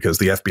accurate, because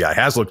the FBI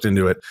has looked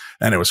into it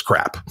and it was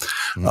crap.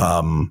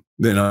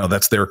 Mm-hmm.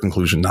 That's their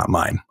conclusion, not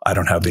mine. I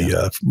don't have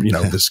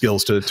the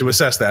skills to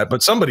assess that,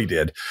 but somebody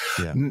did.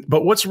 Yeah.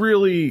 But what's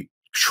really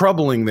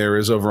troubling there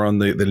is over on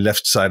the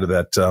left side of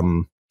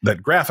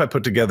that graph I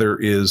put together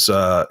is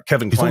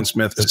Kevin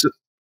Kleinsmith.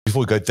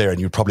 Before we go there, and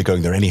you're probably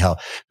going there anyhow,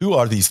 who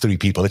are these three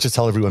people? Let's just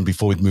tell everyone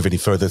before we move any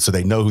further so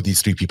they know who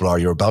these three people are.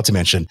 You're about to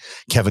mention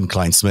Kevin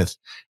Kleinsmith,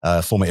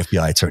 former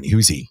FBI attorney.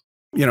 Who's he?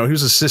 He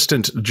was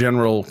assistant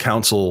general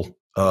counsel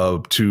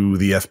to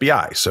the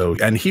FBI.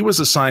 And he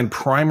was assigned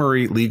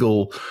primary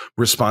legal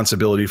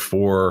responsibility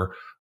for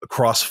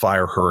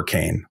Crossfire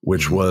Hurricane,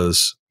 which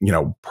was,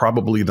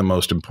 probably the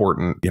most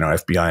important,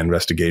 FBI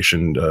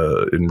investigation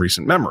in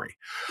recent memory.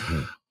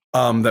 Mm-hmm.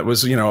 That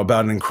was,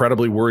 about an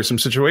incredibly worrisome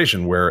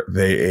situation where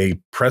a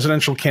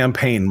presidential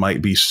campaign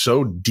might be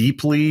so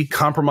deeply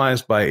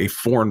compromised by a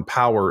foreign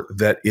power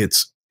that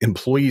its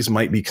employees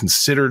might be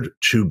considered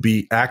to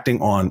be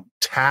acting on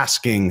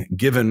tasking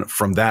given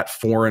from that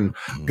foreign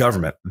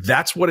government.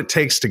 That's what it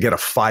takes to get a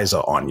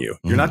FISA on you.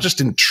 You're not just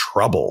in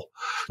trouble.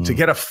 To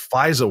get a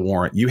FISA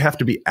warrant, you have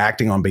to be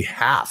acting on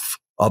behalf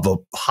of a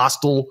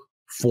hostile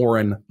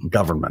foreign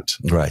government.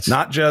 Right.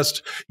 Not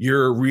just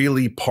you're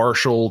really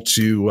partial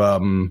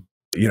to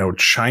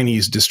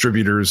Chinese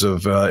distributors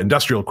of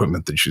industrial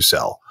equipment that you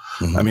sell.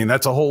 Mm-hmm. I mean,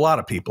 that's a whole lot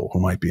of people who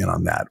might be in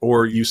on that.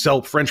 Or you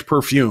sell French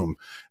perfume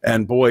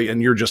and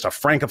you're just a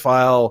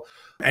Francophile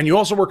and you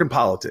also work in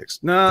politics.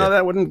 No,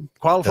 that wouldn't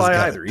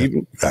qualify either.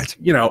 Right.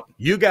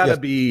 You got to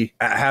be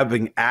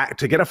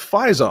to get a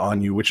FISA on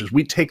you, which is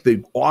we take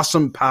the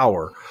awesome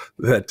power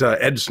that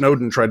Ed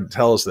Snowden tried to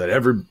tell us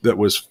that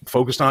was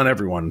focused on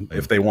everyone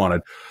if they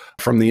wanted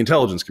from the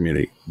intelligence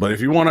community. But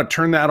if you want to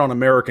turn that on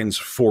Americans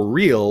for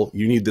real,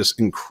 you need this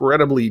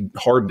incredibly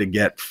hard to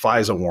get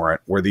FISA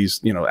warrant where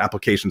these,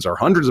 applications are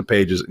hundreds of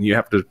pages, and you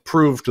have to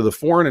prove to the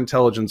Foreign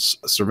Intelligence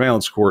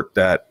Surveillance Court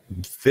that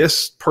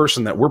this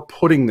person that we're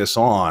putting this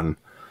on,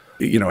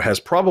 has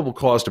probable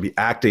cause to be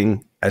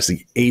acting as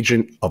the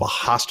agent of a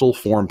hostile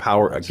foreign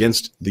power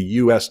against the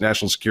U.S.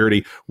 national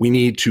security. We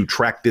need to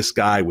track this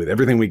guy with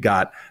everything we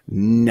got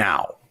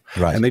now.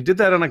 Right. And they did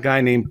that on a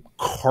guy named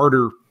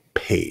Carter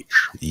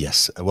Page.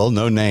 Yes, a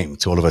well-known name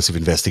to all of us who've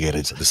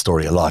investigated the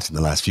story a lot in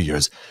the last few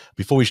years.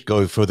 Before we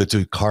go further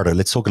to Carter,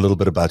 let's talk a little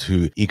bit about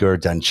who Igor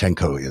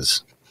Danchenko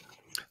is.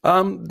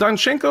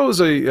 Danchenko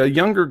is a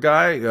younger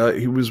guy.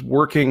 He was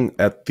working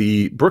at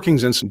the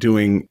Brookings Institute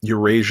doing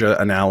Eurasia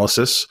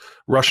analysis,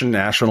 Russian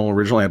national,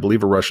 originally, I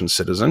believe, a Russian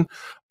citizen.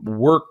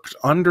 Worked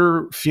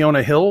under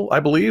Fiona Hill, I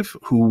believe,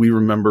 who we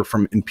remember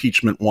from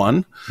Impeachment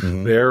 1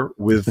 there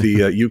with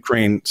the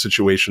Ukraine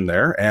situation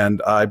there.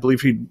 And I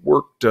believe he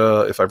worked,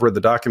 if I've read the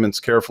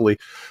documents carefully,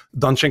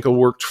 Danchenko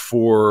worked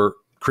for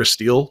Chris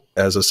Steele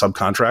as a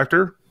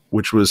subcontractor,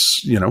 which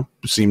was,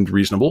 seemed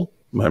reasonable.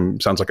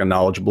 Sounds like a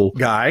knowledgeable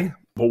guy.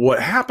 But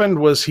what happened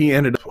was he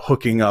ended up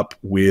hooking up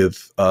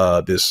with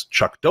this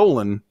Chuck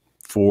Dolan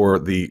for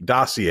the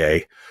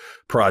dossier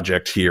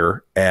project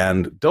here.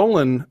 And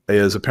Dolan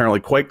is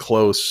apparently quite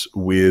close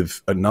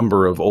with a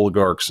number of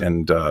oligarchs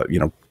and,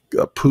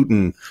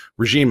 Putin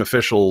regime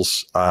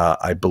officials.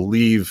 I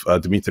believe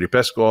Dmitry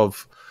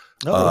Peskov.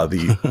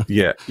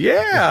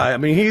 I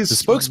mean, he's the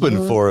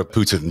spokesman for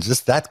Putin,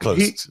 just that close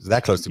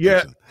to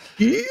Putin.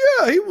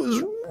 Yeah, he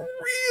was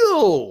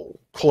real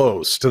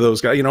close to those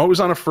guys. It was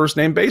on a first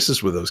name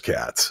basis with those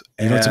cats.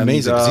 And it's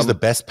amazing because he's the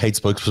best paid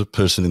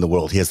spokesperson in the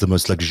world. He has the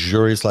most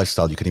luxurious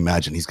lifestyle you can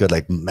imagine. He's got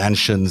like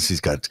mansions, he's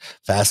got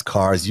fast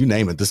cars, you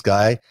name it. This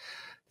guy,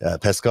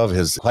 Peskov,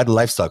 has quite a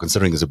lifestyle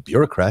considering he's a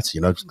bureaucrat,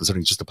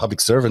 considering he's just a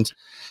public servant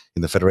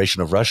in the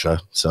Federation of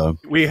Russia. So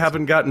we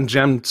haven't gotten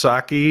Jem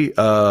Psaki,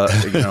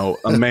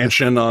 a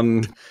mansion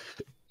on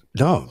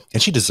No,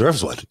 and she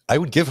deserves one. I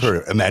would give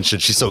her a mention.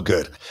 She's so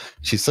good.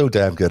 She's so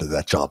damn good at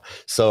that job.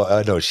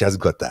 So no, she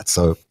hasn't got that.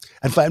 So,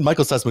 and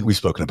Michael Sussman, we've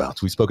spoken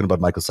about. We've spoken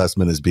about Michael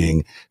Sussman as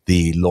being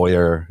the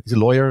lawyer. Is he a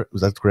lawyer?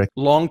 Was that correct?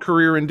 Long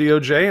career in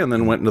DOJ, and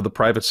then went into the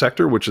private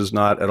sector, which is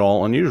not at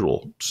all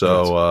unusual.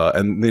 So,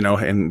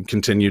 and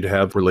continue to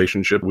have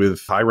relationship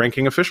with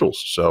high-ranking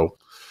officials. So.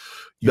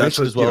 You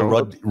mentioned as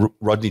well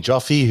Rodney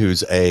Joffe,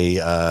 who's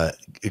a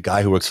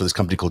guy who works for this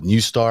company called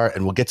New Star,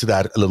 and we'll get to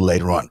that a little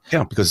later on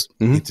because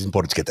it's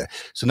important to get there.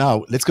 So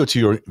now let's go to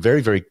your very,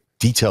 very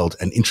detailed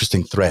and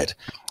interesting thread.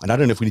 And I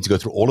don't know if we need to go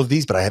through all of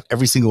these, but I have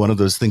every single one of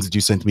those things that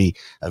you sent me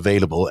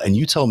available. And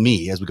you tell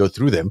me as we go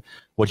through them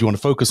what you want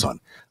to focus on.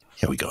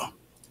 Here we go.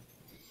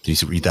 Can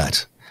you read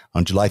that?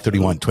 On July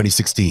 31,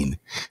 2016,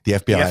 the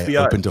FBI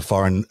opened a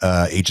Foreign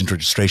Agent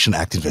Registration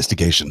Act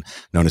investigation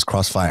known as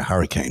Crossfire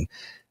Hurricane.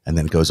 And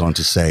then it goes on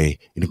to say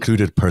it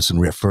included a person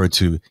referred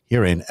to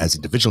herein as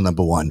individual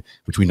number 1,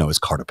 which we know as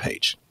Carter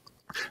Page.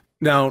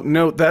 Now,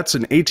 note that's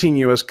an 18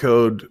 U.S.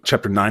 Code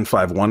Chapter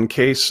 951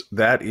 case.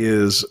 That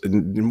is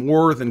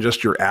more than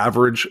just your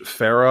average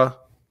FARA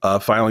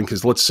filing,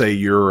 because let's say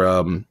you're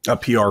a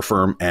PR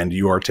firm and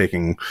you are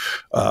taking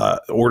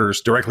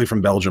orders directly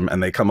from Belgium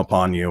and they come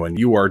upon you and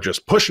you are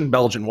just pushing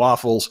Belgian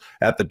waffles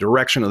at the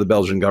direction of the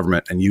Belgian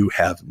government and you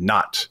have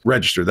not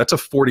registered. That's a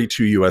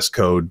 42 U.S.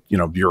 Code,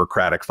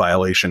 bureaucratic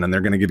violation, and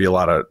they're going to give you a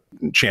lot of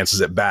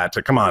chances at bat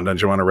to, come on,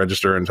 don't you want to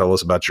register and tell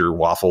us about your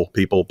waffle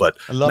people? But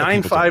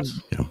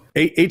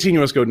 18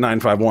 U.S. Code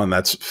 951,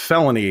 that's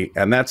felony,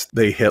 and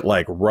they hit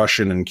like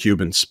Russian and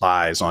Cuban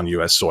spies on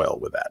U.S. soil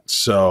with that.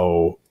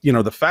 So,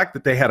 the fact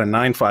that they had a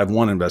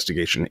 951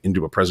 investigation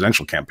into a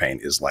presidential campaign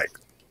is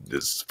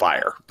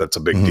fire. That's a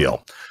big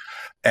deal.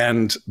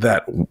 And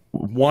that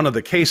one of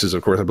the cases,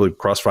 of course, I believe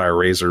Crossfire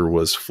Razor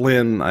was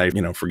Flynn. I,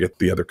 forget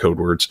the other code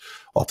words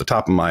off the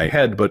top of my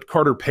head, but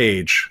Carter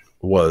Page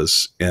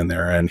was in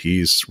there, and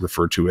he's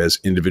referred to as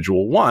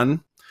individual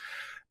 1.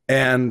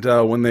 And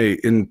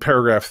in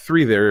paragraph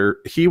 3 there,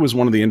 he was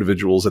one of the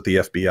individuals at the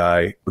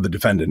FBI, the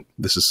defendant,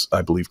 this is,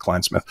 I believe,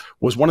 Kleinsmith,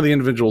 was one of the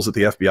individuals at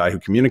the FBI who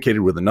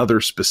communicated with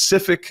another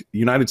specific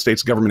United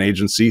States government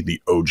agency,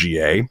 the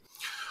OGA,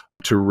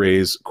 to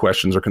raise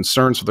questions or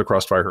concerns for the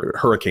Crossfire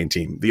Hurricane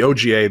team. The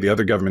OGA, the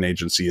other government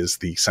agency, is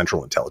the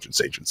Central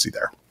Intelligence Agency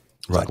there.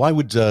 Right. Why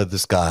would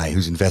this guy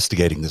who's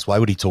investigating this, why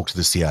would he talk to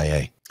the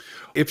CIA?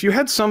 If you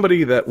had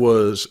somebody that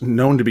was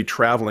known to be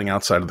traveling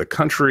outside of the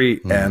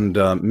country and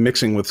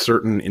mixing with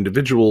certain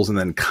individuals and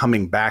then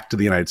coming back to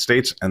the United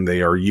States and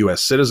they are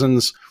U.S.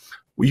 citizens,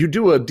 you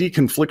do a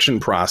deconfliction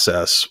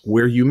process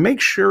where you make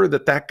sure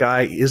that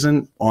guy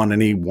isn't on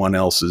anyone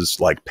else's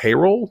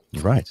payroll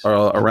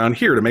around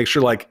here, to make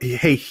sure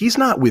hey, he's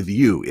not with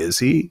you, is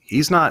he?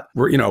 He's not,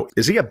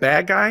 is he a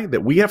bad guy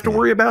that we have to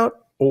worry about?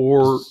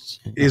 Or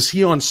is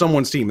he on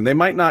someone's team? And they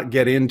might not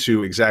get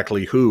into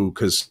exactly who,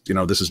 because,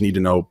 this is need to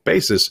know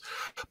basis,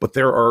 but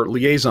there are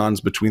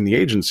liaisons between the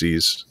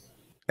agencies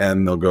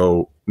and they'll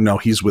go, no,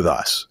 he's with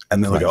us.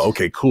 And then they'll go,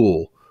 okay,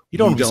 cool. You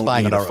don't need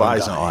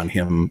FISA on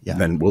him,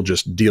 then we'll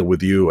just deal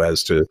with you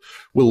as to,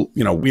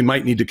 we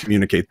might need to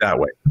communicate that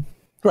way.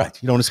 Right.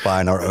 You don't want to spy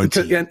on our own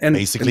team,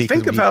 basically. And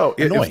think of how,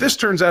 if this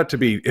turns out to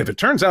be,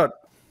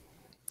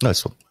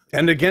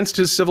 and against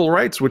his civil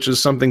rights, which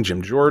is something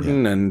Jim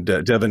Jordan and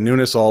Devin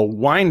Nunes all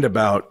whined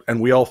about,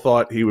 and we all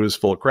thought he was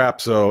full of crap.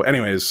 So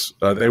anyways,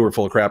 they were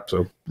full of crap,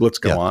 so let's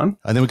go on.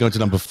 And then we go into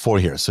number 4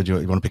 here. So you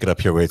want to pick it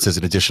up here where it says,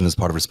 in addition, as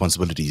part of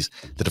responsibilities,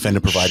 the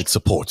defendant provided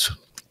support.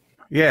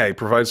 Yeah, he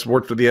provides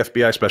support for the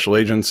FBI special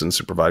agents and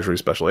supervisory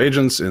special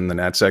agents in the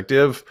NatSec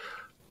Div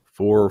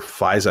for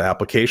FISA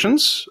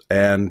applications.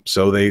 And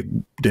so they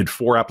did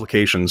 4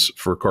 applications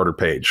for Carter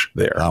Page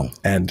there. Wow.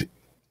 And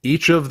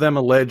each of them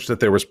alleged that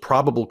there was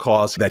probable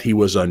cause that he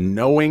was a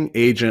knowing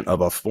agent of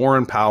a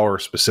foreign power,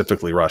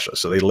 specifically Russia.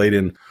 So they laid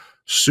in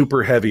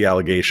super heavy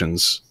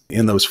allegations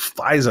in those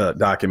FISA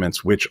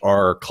documents, which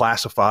are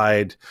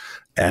classified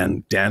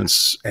and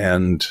dense,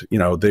 and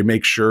they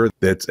make sure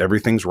that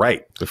everything's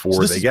right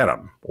before they get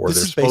them, or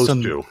they're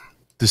supposed to.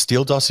 The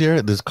Steele dossier,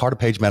 the Carter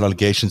Page made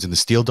allegations in the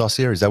Steele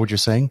dossier. Is that what you're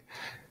saying?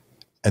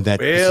 And that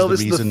this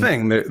is the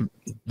reason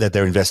that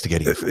they're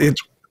investigating.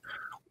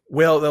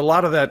 Well, a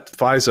lot of that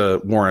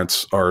FISA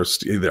warrants are,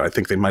 I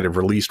think they might have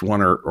released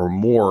one or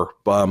more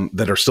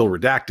that are still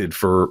redacted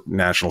for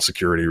national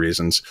security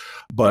reasons.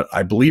 But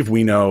I believe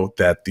we know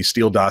that the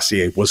Steele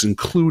dossier was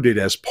included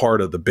as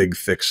part of the big,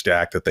 thick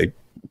stack that they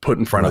put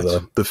in front of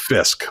the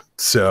FISC.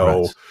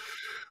 So,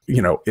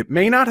 it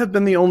may not have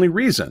been the only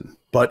reason,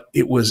 but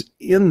it was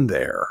in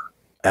there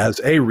as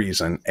a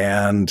reason.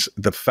 And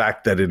the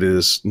fact that it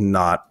is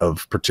not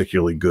of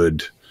particularly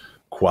good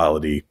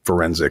quality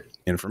forensic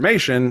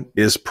information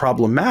is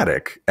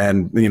problematic.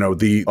 And,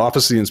 the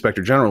Office of the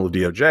Inspector General of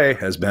DOJ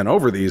has been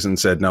over these and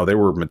said, no, there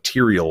were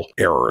material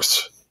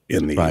errors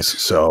in these. Right.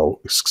 So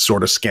it's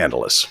sort of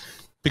scandalous.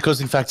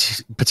 Because, in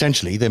fact,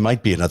 potentially there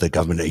might be another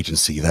government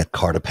agency that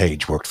Carter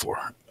Page worked for.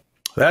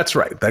 That's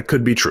right. That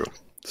could be true.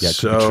 Yeah,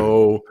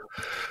 so,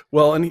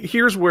 well, and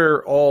here's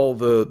where all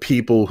the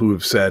people who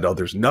have said, oh,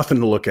 there's nothing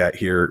to look at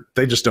here,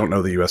 they just don't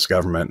know the U.S.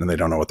 government and they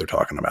don't know what they're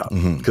talking about,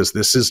 because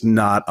this is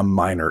not a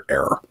minor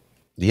error.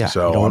 Yeah,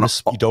 so you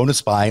don't want to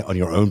spy on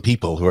your own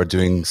people who are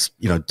doing,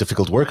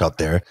 difficult work out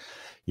there.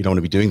 You don't want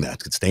to be doing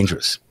that. It's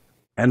dangerous.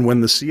 And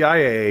when the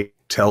CIA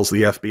tells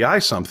the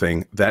FBI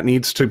something, that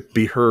needs to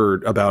be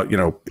heard about,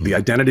 the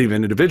identity of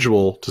an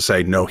individual to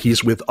say, no,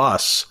 he's with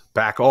us,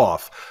 back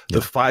off. The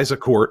FISA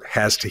court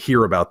has to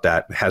hear about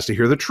that, has to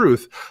hear the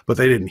truth, but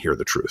they didn't hear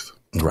the truth.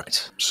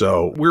 Right.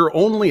 So we're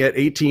only at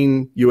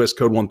 18 U.S.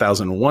 Code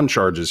 1001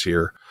 charges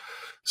here.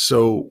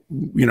 So,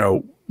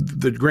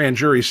 the grand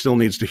jury still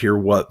needs to hear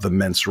what the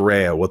mens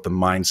rea, what the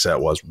mindset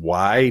was.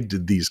 Why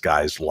did these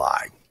guys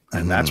lie?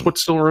 And that's what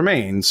still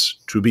remains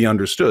to be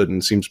understood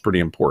and seems pretty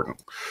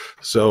important.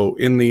 So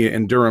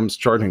in Durham's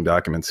charging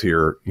documents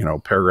here,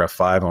 paragraph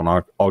 5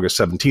 on August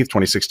 17th,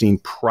 2016,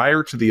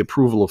 prior to the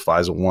approval of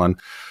FISA 1,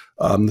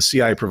 the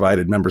CIA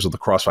provided members of the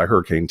Crossfire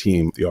Hurricane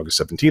team the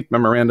August 17th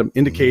memorandum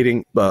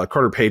indicating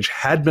Carter Page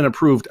had been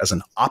approved as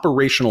an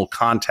operational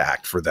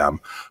contact for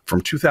them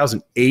from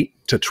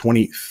 2008 to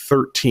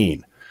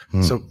 2013.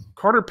 So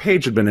Carter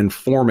Page had been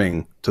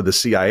informing to the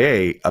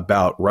CIA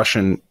about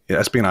Russian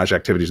espionage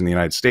activities in the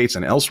United States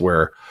and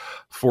elsewhere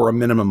for a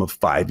minimum of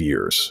 5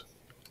 years.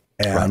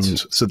 And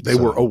so they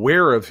were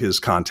aware of his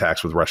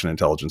contacts with Russian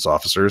intelligence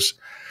officers.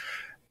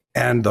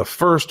 And the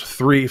first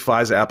 3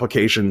 FISA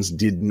applications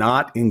did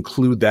not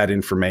include that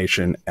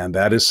information. And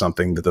that is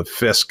something that the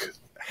FISC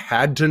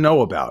had to know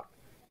about.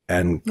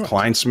 And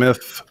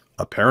Kleinsmith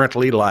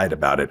apparently lied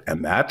about it.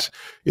 And that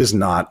is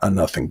not a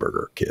nothing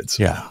burger, kids.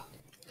 Yeah.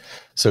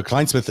 So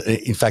Kleinsmith,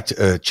 in fact,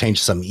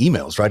 changed some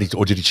emails, right?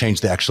 Or did he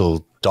change the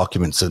actual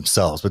documents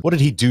themselves? But what did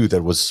he do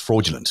that was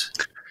fraudulent?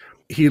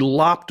 He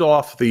lopped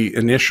off the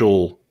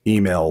initial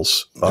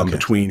emails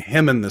between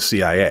him and the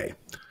CIA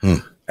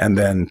and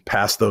then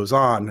passed those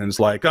on and it's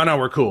like, oh, no,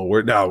 we're cool.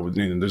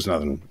 There's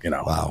nothing,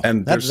 Wow.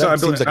 And that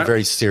seems like a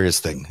very serious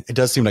thing. It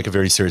does seem like a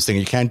very serious thing.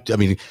 You're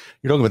talking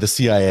about the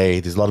CIA.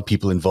 There's a lot of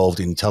people involved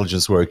in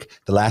intelligence work.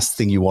 The last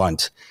thing you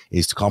want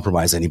is to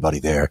compromise anybody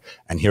there.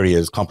 And here he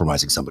is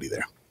compromising somebody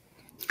there.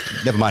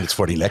 Never mind, it's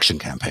for an election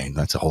campaign.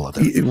 That's a whole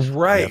other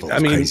level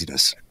of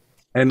craziness.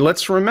 And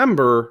let's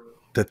remember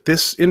that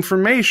this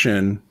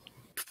information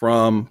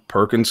from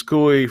Perkins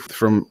Coie,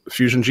 from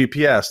Fusion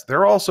GPS,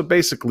 they're also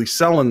basically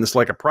selling this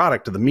like a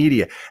product to the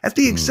media at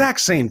the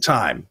exact same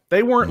time.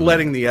 They weren't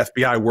letting the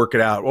FBI work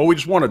it out. Well, we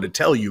just wanted to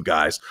tell you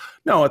guys.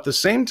 No, at the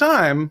same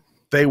time,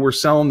 they were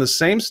selling the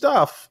same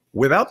stuff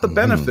without the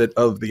benefit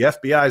of the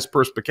FBI's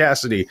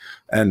perspicacity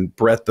and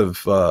breadth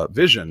of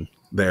vision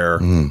there.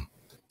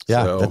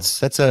 Yeah, it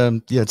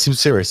seems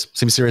serious.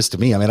 Seems serious to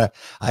me.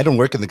 I don't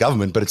work in the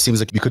government, but it seems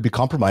like you could be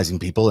compromising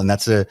people, and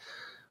that's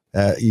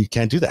you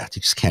can't do that.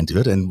 You just can't do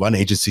it. And one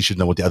agency should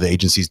know what the other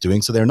agency is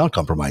doing, so they're not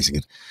compromising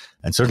it.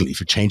 And certainly, if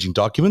you're changing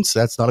documents,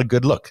 that's not a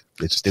good look.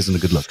 It just isn't a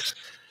good look.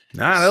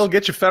 Nah, that'll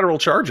get you federal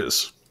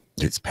charges.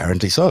 It's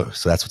apparently so.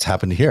 So that's what's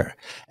happened here.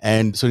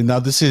 And so now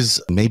this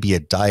is maybe a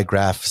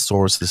digraph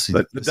source.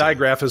 The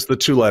digraph is the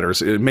 2 letters.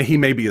 He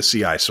may be a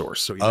CI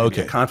source. So he may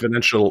be a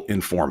confidential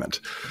informant.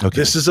 Okay.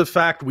 This is a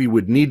fact we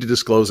would need to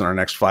disclose in our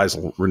next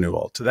FISA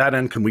renewal. To that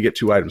end, can we get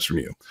 2 items from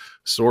you?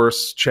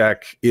 Source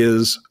check.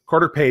 Is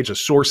Carter Page a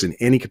source in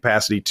any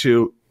capacity?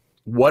 2,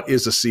 what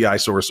is a CI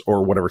source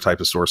or whatever type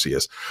of source he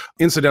is?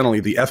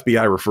 Incidentally, the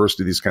FBI refers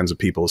to these kinds of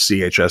people as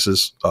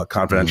CHSs,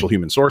 confidential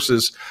human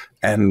sources,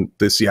 and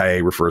the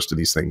CIA refers to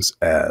these things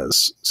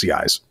as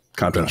CIs,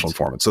 confidential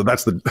informants. So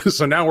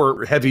so now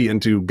we're heavy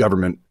into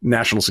government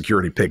national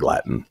security pig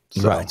Latin.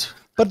 So. Right.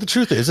 But the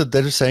truth is that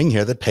they're saying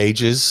here that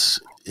Page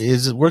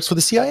works for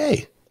the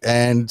CIA.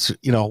 And,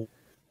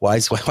 why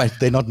did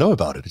they not know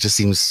about it? It just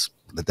seems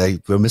that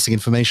they were missing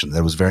information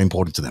that was very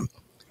important to them.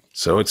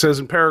 So it says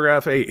in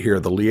paragraph 8 here,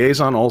 the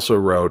liaison also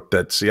wrote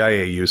that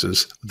CIA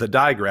uses the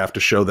digraph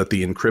to show that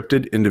the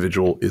encrypted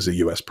individual is a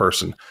U.S.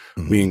 person.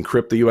 We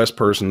encrypt the U.S.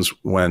 persons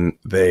when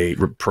they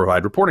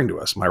provide reporting to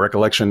us. My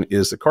recollection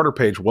is that Carter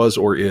Page was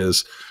or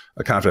is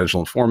a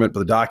confidential informant, but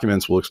the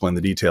documents will explain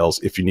the details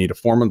if you need a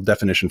formal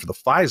definition for the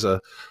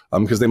FISA,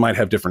 because they might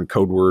have different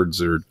code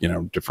words or,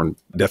 different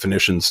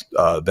definitions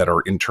that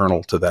are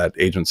internal to that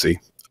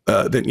agency.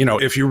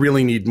 If you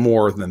really need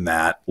more than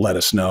that, let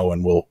us know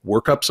and we'll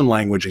work up some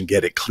language and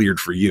get it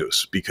cleared for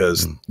use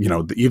because,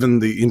 even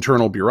the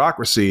internal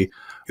bureaucracy,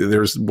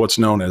 there's what's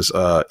known as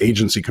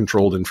agency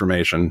controlled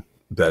information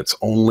that's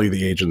only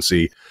the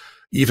agency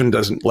even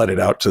doesn't let it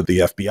out to the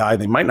FBI.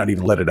 They might not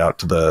even let it out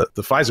to the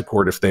FISA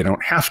court if they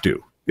don't have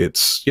to.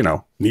 It's,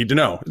 need to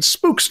know. It's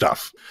spook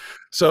stuff.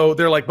 So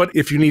they're like, but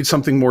if you need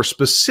something more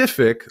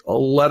specific,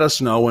 let us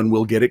know and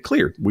we'll get it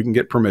cleared. We can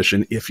get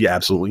permission if you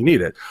absolutely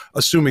need it.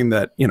 Assuming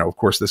that, of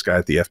course, this guy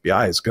at the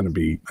FBI is going to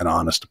be an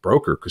honest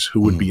broker because who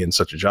would be in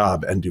such a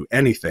job and do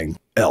anything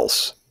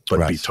else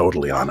but be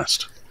totally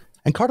honest?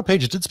 And Carter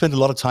Page did spend a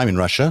lot of time in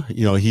Russia.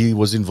 He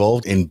was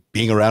involved in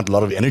being around a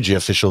lot of energy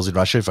officials in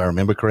Russia, if I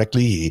remember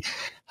correctly. He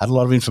had a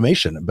lot of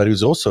information, but he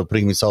was also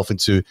putting himself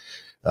into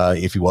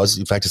if he was,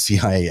 in fact, a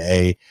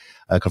CIA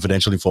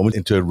confidential informant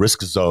into a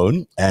risk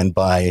zone. And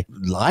by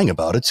lying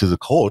about it to the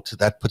court,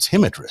 that puts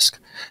him at risk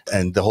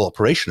and the whole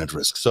operation at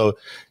risk. So,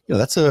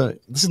 this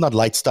is not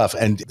light stuff.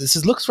 And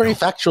looks very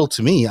factual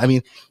to me. I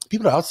mean,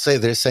 people are out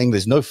they're saying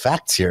there's no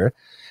facts here.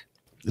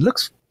 It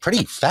looks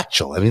pretty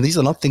factual. I mean, these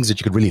are not things that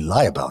you could really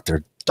lie about.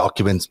 They're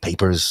documents,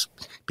 papers,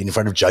 being in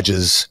front of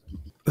judges.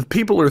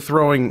 People are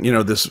throwing,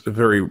 this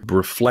very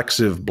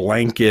reflexive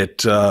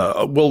blanket,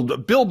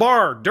 Bill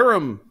Barr,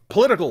 Durham,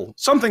 political,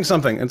 something.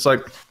 It's like,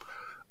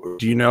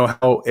 do you know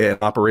how an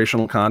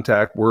operational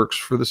contact works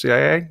for the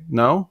CIA?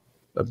 No?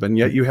 And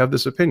yet you have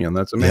this opinion.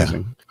 That's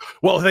amazing. Yeah.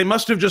 Well, they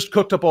must have just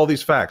cooked up all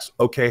these facts.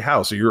 Okay,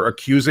 how? So you're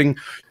accusing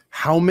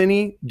how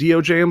many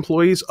DOJ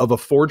employees of a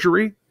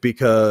forgery?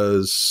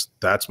 Because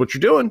that's what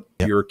you're doing.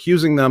 Yep. You're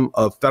accusing them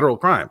of federal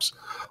crimes.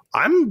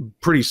 I'm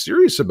pretty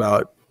serious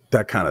about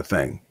that kind of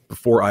thing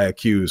before I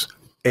accuse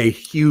a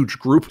huge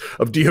group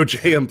of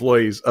DOJ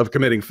employees of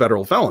committing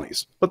federal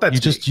felonies. But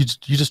that's you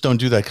just don't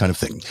do that kind of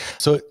thing.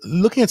 So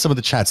looking at some of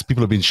the chats,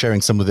 people have been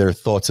sharing some of their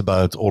thoughts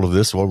about all of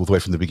this all the way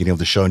from the beginning of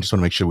the show, and just want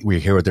to make sure we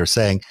hear what they're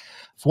saying.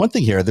 For one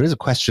thing here, there is a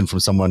question from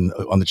someone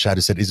on the chat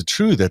who said, is it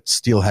true that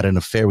Steele had an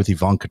affair with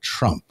Ivanka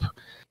Trump?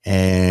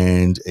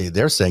 And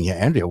they're saying, yeah,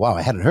 Andrea, wow,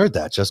 I hadn't heard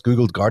that. Just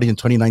Googled Guardian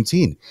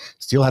 2019.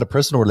 Steele had a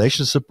personal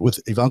relationship with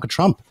Ivanka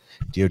Trump,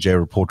 DOJ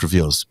report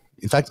reveals.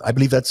 In fact, I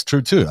believe that's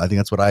true too. I think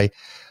that's what I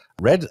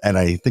read, and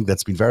I think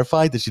that's been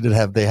verified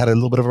that they had a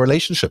little bit of a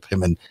relationship,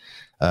 him and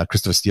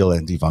Christopher Steele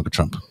and Ivanka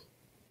Trump.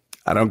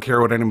 I don't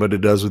care what anybody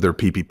does with their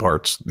pee-pee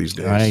parts these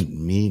days.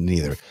 Me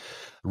neither.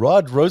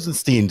 Rod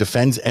Rosenstein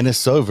defends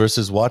NSO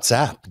versus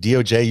WhatsApp.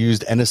 DOJ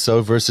used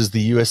NSO versus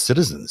the U.S.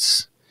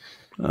 citizens.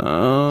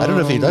 I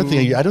don't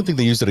think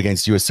they used it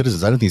against U.S.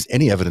 citizens. I don't think there's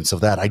any evidence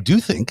of that. I do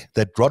think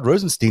that Rod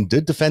Rosenstein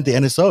did defend the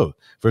NSO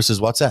versus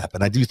WhatsApp,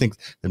 and I do think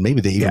that maybe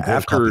they even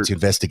brought copies to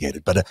investigate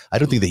it. But I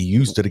don't think they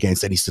used it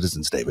against any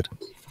citizens, David.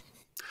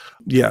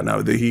 Yeah,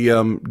 no.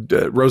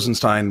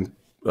 Rosenstein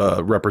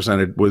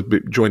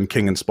joined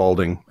King and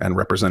Spalding and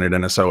represented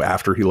NSO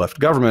after he left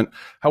government.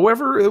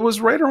 However, it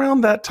was right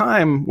around that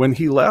time when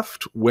he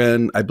left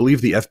when I believe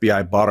the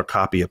FBI bought a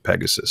copy of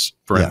Pegasus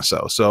for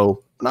NSO.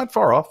 So not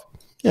far off.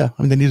 Yeah,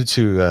 I mean, they needed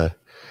to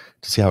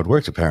see how it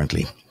worked,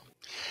 apparently.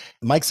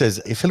 Mike says,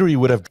 if Hillary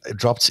would have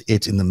dropped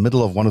it in the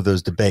middle of one of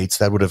those debates,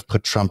 that would have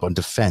put Trump on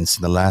defense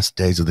in the last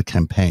days of the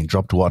campaign.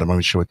 Dropped what? I'm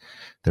not sure what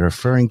they're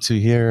referring to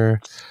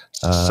here.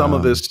 Some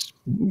of this,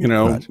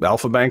 right.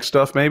 Alpha Bank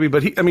stuff, maybe.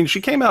 But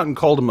she came out and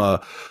called him a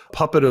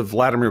puppet of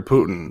Vladimir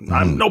Putin.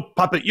 I'm no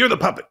puppet. You're the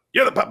puppet.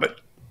 You're the puppet.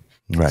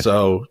 Right.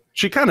 So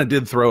she kind of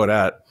did throw it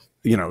at,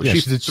 she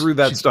threw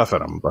that stuff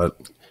at him,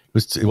 but...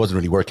 It wasn't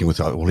really working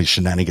with all these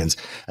shenanigans.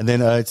 And then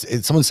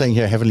it's someone saying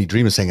here, Heavenly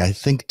Dreamer saying, I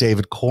think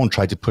David Korn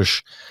tried to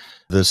push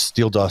the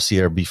Steele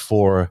dossier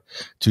before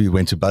he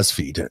went to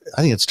BuzzFeed.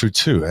 I think it's true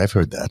too. I've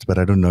heard that, but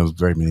I don't know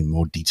very many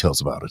more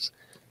details about it.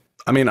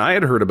 I mean, I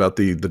had heard about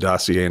the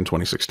dossier in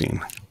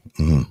 2016,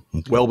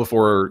 well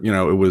before,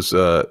 it was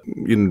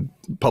in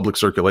public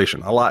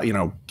circulation. A lot,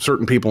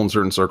 certain people in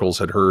certain circles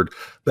had heard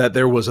that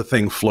there was a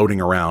thing floating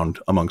around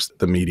amongst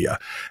the media.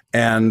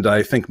 And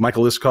I think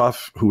Michael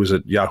Iskoff, who was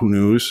at Yahoo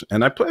News,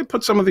 and I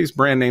put some of these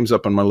brand names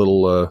up on my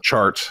little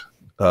chart,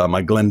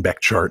 my Glenn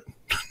Beck chart,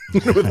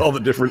 with all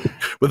the different,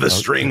 with the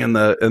string and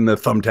the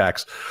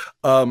thumbtacks.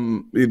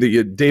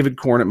 David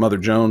Korn at Mother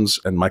Jones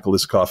and Michael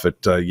Iskoff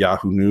at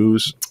Yahoo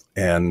News,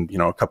 and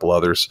a couple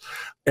others.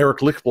 Eric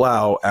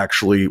Lichtblau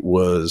actually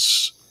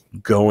was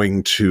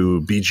going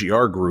to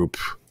BGR Group,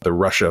 the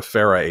Russia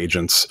FARA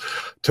agents,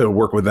 to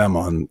work with them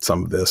on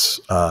some of this.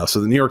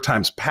 So the New York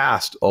Times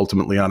passed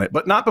ultimately on it,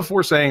 but not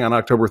before saying on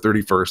October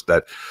 31st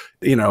that,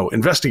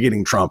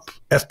 investigating Trump,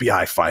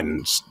 FBI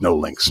finds no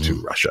links to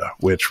Russia,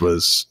 which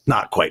was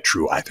not quite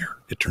true either,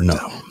 it turns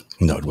out.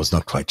 No, it was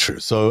not quite true.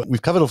 So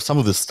we've covered off some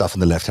of this stuff on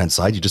the left-hand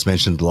side. You just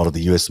mentioned a lot of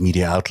the U.S.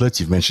 media outlets.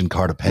 You've mentioned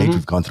Carter Page.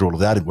 We've gone through all of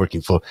that and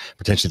working for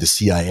potentially the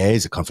CIA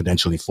as a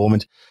confidential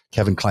informant.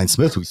 Kevin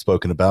Klein-Smith, we've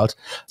spoken about.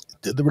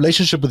 The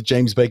relationship with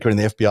James Baker and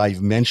the FBI,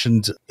 you've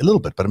mentioned a little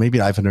bit, but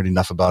maybe I haven't heard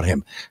enough about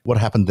him. What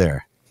happened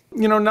there?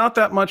 Not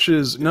that much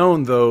is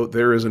known, though.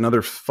 There is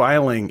another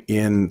filing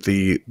in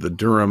the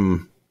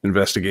Durham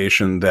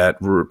investigation that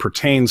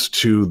pertains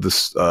to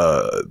this,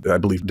 I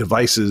believe,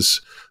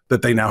 devices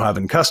that they now have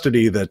in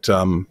custody that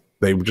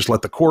they just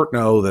let the court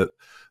know that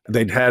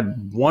they'd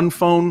had one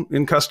phone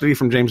in custody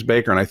from James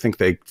Baker, and I think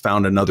they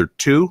found another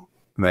two,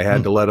 and they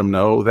had to let him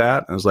know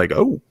that. And I was like,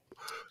 oh.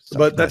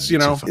 But that's,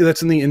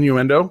 that's in the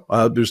innuendo.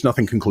 There's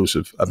nothing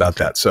conclusive about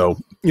that. So,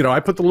 I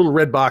put the little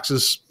red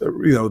boxes,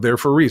 there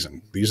for a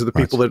reason. These are the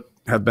people that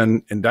have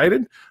been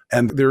indicted,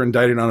 and they're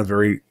indicted on a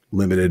very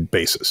limited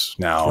basis.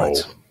 Now,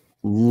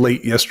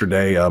 late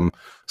yesterday,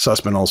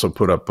 Sussman also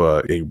put up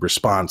a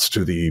response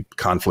to the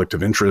conflict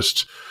of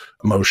interest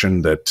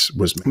motion that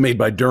was made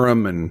by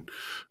Durham. And,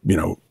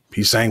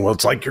 he's saying, well,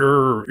 it's like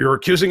you're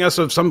accusing us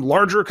of some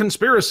larger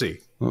conspiracy.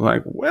 I'm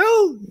like,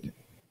 well,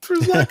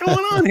 there's a lot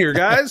going on here,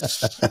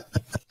 guys.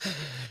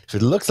 If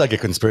it looks like a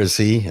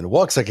conspiracy and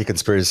walks like a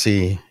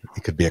conspiracy,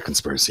 it could be a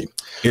conspiracy.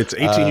 It's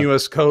 18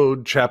 U.S.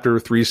 Code, Chapter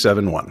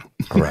 371.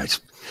 All right.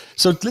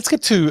 So let's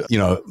get to,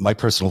 my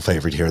personal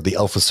favorite here, the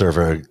Alpha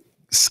server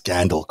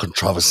scandal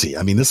controversy.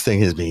 I mean, this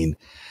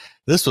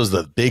was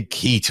the big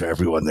key to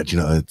everyone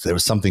that, there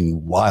was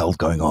something wild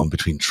going on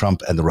between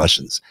Trump and the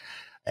Russians.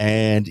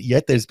 And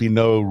yet there's been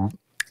no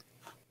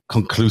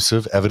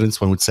conclusive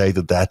evidence, one would say,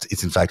 that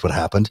is in fact what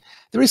happened.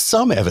 There is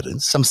some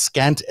evidence, some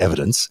scant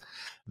evidence,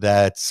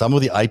 that some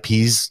of the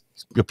IPs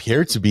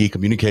appear to be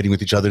communicating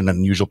with each other in an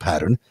unusual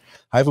pattern.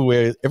 However,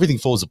 where everything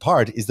falls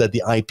apart is that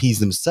the IPs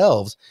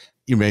themselves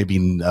may have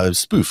been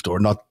spoofed or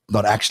not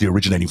actually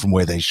originating from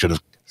where they should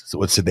have. So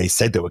what they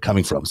said they were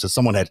coming from. So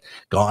someone had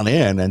gone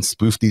in and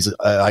spoofed these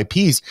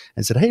IPs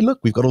and said, hey, look,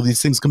 we've got all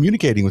these things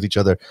communicating with each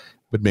other,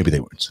 but maybe they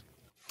weren't.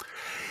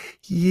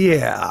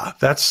 Yeah,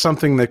 that's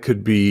something that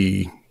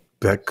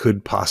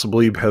could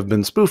possibly have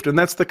been spoofed. And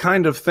that's the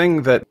kind of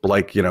thing that,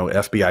 like,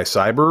 FBI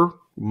cyber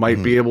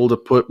might be able to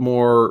put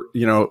more,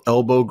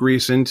 elbow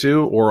grease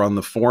into, or on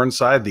the foreign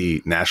side,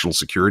 the National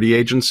Security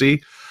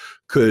Agency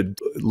could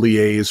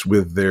liaise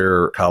with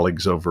their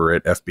colleagues over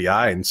at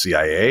FBI and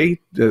CIA.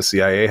 The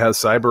CIA has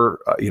cyber,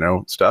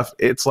 stuff.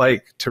 It's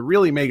like, to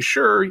really make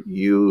sure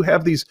you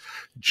have these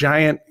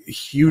giant,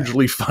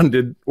 hugely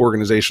funded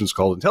organizations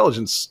called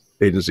intelligence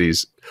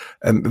agencies,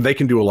 and they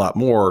can do a lot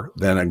more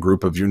than a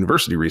group of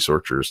university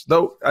researchers.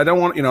 Though I don't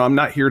want, I'm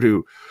not here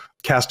to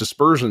cast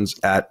aspersions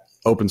at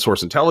open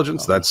source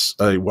intelligence. That's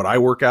what I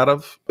work out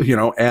of,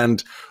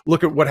 and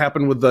look at what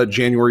happened with the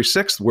January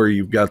 6th, where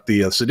you've got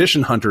the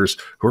sedition hunters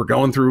who are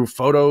going through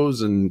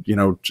photos and,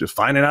 just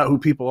finding out who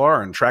people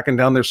are and tracking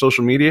down their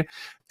social media.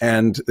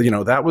 And,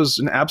 that was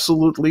an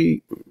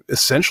absolutely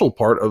essential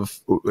part of,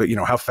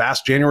 how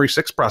fast January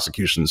 6th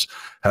prosecutions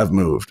have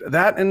moved.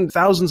 That and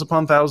thousands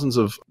upon thousands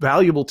of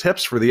valuable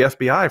tips for the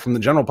FBI from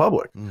the general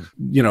public.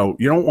 You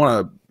don't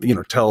want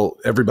to, tell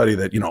everybody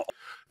that,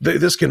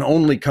 this can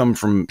only come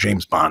from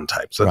James Bond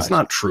types. That's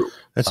not true.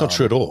 That's not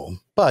true at all.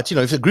 But,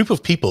 if a group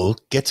of people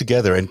get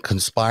together and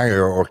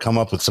conspire or come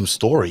up with some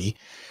story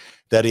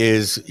that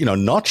is,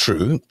 not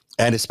true,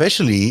 and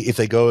especially if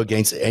they go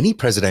against any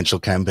presidential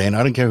campaign,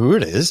 I don't care who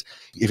it is,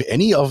 if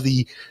any of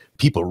the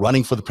people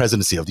running for the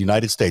presidency of the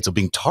United States are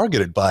being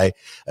targeted by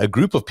a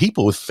group of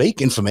people with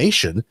fake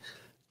information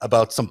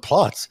about some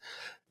plots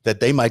that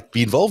they might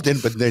be involved in,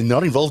 but they're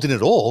not involved in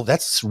at all,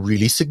 that's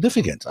really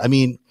significant. I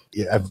mean,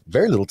 I have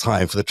very little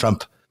time for the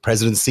Trump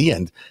presidency,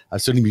 and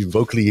I've certainly been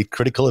vocally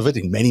critical of it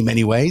in many,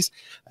 many ways.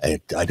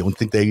 I don't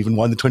think they even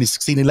won the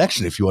 2016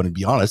 election, if you want to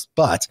be honest,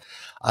 but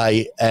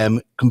I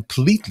am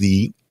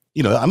completely,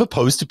 I'm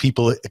opposed to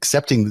people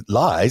accepting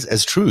lies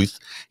as truth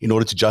in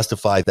order to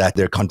justify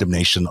their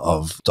condemnation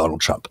of Donald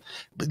Trump.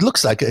 It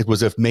looks like it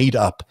was a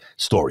made-up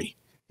story.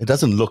 It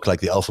doesn't look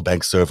like the Alpha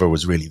Bank server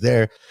was really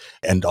there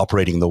and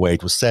operating the way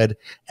it was said.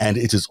 And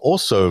it is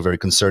also very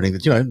concerning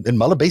that, and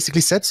Mueller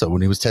basically said so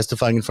when he was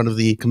testifying in front of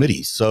the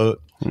committee. So,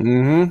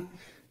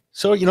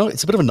 So,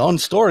 it's a bit of a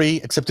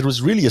non-story, except it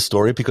was really a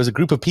story because a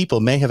group of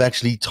people may have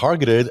actually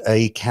targeted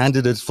a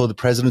candidate for the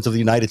president of the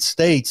United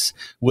States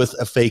with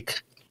a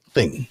fake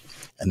thing.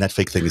 And that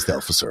fake thing is the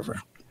Alpha server.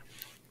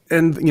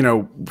 And,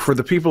 for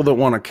the people that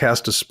want to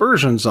cast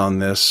aspersions on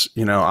this,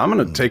 I'm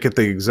going to take it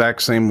the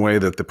exact same way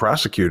that the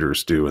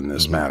prosecutors do in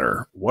this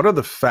matter. What are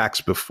the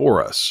facts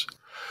before us?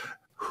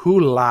 Who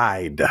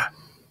lied?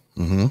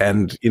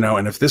 And,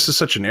 and if this is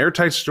such an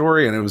airtight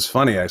story, and it was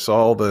funny, I saw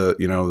all the,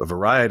 a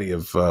variety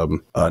of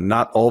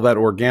not all that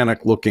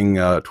organic looking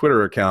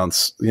Twitter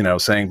accounts,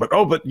 saying, but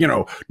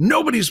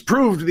nobody's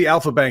proved the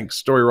Alpha Bank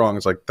story wrong.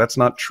 It's like, that's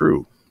not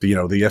true. The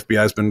FBI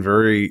has been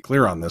very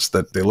clear on this,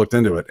 that they looked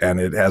into it and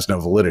it has no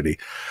validity.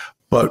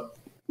 But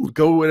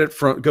go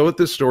at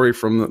this story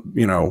from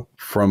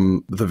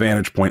the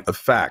vantage point of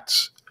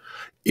facts.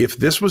 If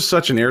this was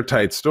such an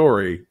airtight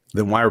story,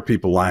 then why are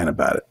people lying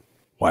about it?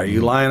 Why are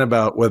you lying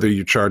about whether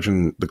you're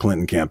charging the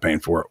Clinton campaign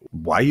for it?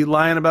 Why are you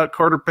lying about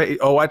Carter Page?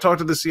 Oh, I talked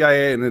to the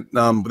CIA and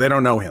they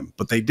don't know him,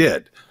 but they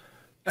did.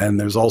 And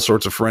there's all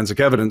sorts of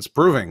forensic evidence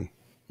proving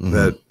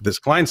that this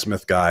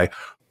Kleinsmith guy,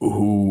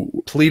 who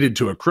pleaded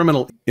to a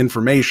criminal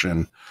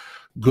information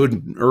good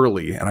and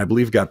early, and I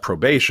believe got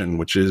probation,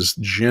 which is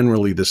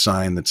generally the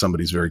sign that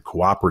somebody's very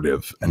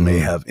cooperative and may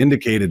have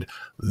indicated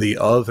the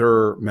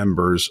other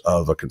members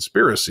of a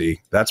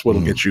conspiracy. That's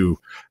what'll get you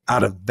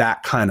out of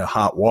that kind of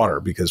hot water.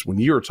 Because when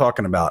you're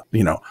talking about,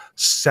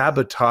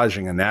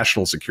 sabotaging a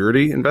national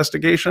security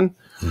investigation,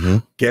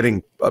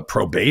 getting a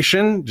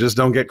probation, just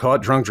don't get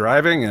caught drunk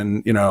driving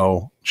and,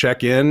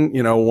 check in,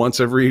 once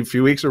every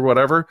few weeks or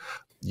whatever.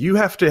 You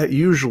have to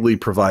usually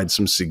provide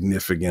some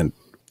significant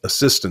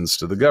assistance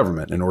to the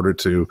government in order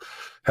to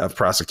have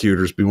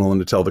prosecutors be willing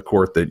to tell the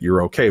court that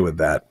you're okay with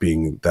that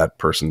being that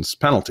person's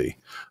penalty.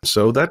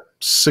 So that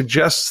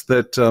suggests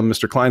that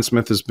Mr.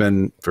 Kleinsmith has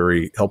been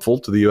very helpful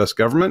to the U.S.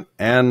 government.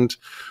 And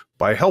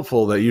by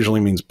helpful, that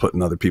usually means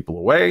putting other people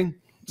away.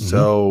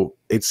 So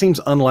it seems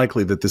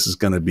unlikely that this is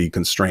going to be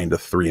constrained to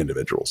 3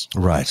 individuals.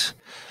 Right.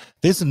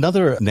 There's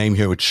another name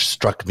here which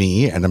struck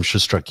me, and I'm sure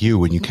struck you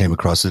when you came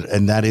across it,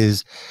 and that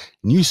is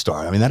New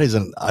Star. I mean, that is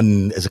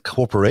as a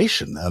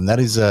corporation. That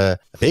is a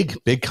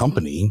big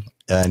company.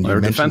 And They're you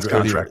a mentioned defense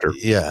earlier, contractor.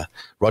 yeah,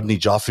 Rodney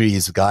Joffrey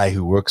is a guy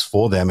who works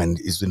for them and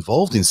is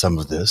involved in some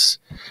of this.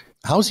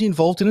 How is he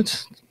involved in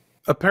it?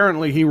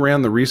 Apparently, he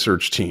ran the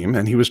research team,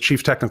 and he was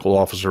chief technical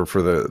officer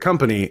for the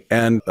company.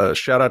 And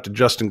shout out to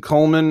Justin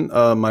Coleman,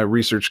 my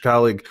research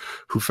colleague,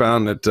 who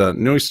found that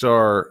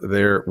Neustar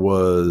there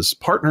was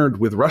partnered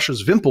with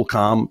Russia's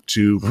Vimpelcom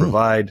to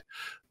provide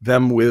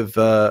them with,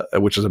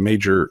 which is a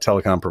major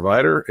telecom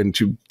provider. And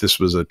this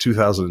was a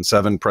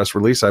 2007 press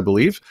release, I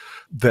believe,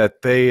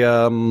 that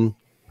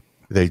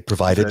they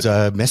provided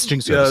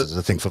messaging services,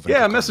 I think, for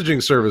Vimpelcom.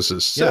 Messaging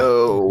services.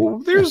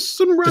 So there's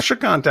some Russia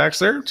contacts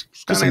there.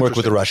 Does some work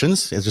with the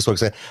Russians. It's just what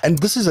I say. And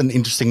this is an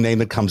interesting name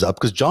that comes up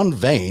because John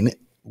Vane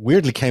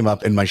weirdly came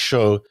up in my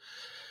show.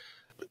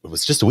 It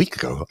was just a week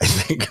ago, I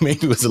think.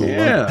 Maybe it was a little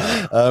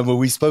longer, where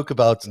we spoke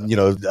about,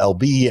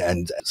 LB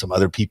and some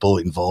other people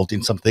involved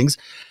in some things.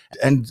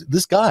 And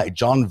this guy,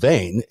 John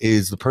Vane,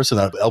 is the person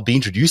that LB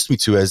introduced me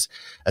to as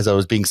I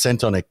was being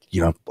sent on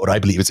what I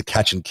believe is a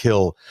catch and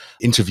kill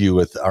interview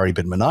with Ari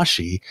Ben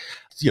Menashe.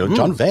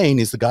 John Vane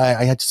is the guy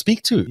I had to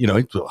speak to,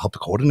 to help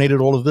coordinate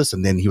all of this.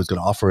 And then he was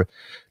going to offer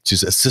to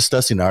assist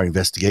us in our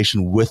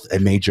investigation with a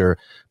major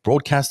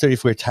broadcaster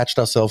if we attached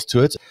ourselves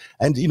to it.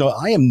 And,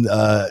 I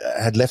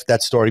had left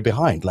that story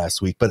behind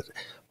last week. But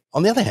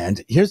on the other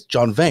hand, here's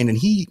John Vane, and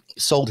he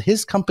sold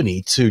his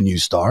company to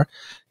Neustar.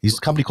 His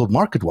company called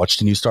MarketWatch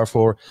to Neustar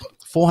for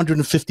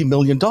 $450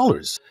 million.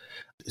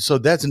 So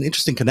that's an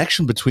interesting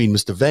connection between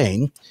Mr.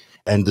 Vane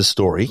and the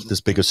story, this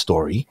bigger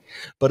story.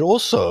 But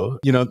also,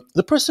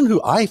 the person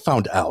who I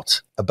found out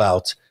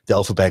about the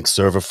Alpha Bank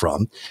server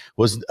from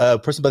was a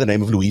person by the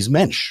name of Louise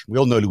Mensch. We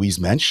all know Louise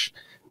Mensch.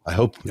 I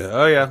hope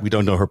we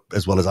don't know her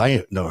as well as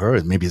I know her,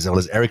 and maybe as well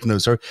as Eric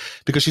knows her,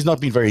 because she's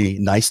not been very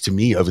nice to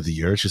me over the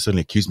years. She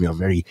certainly accused me of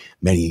very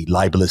many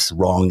libelous,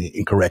 wrong,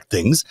 incorrect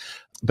things.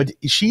 But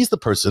she's the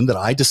person that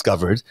I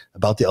discovered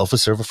about the Alpha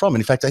server from.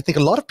 And in fact, I think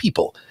a lot of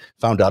people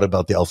found out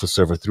about the Alpha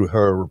server through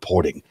her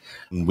reporting,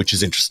 which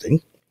is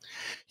interesting.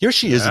 Here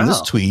she is in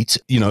this tweet.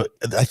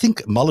 I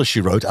think Muller,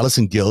 she wrote,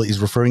 Alison Gill is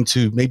referring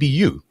to maybe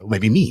you, or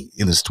maybe me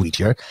in this tweet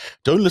here.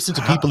 Don't listen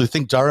to people who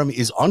think Durham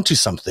is onto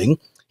something.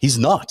 He's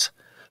not.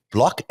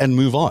 Block and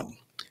move on.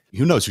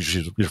 Who knows who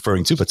she's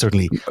referring to, but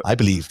certainly I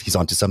believe he's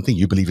onto something.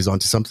 You believe he's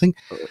onto something.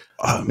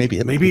 Maybe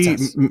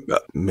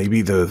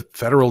the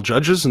federal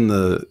judges in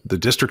the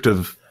District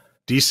of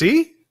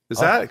D.C.? Is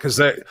that because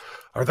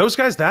are those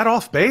guys that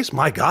off base?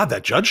 My God,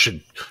 that judge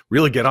should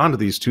really get onto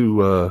these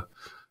two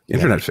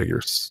internet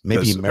figures.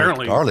 Maybe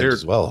Merrick Garland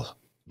as well.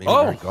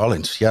 Merrick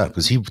Garland,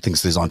 because he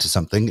thinks he's onto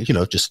something.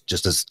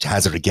 Just as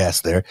hazard a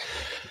guess there.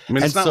 I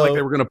mean, it's not like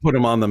they were going to put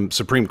him on the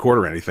Supreme Court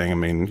or anything. I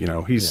mean,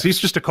 he's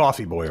just a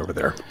coffee boy over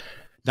there.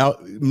 Now,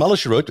 Muller,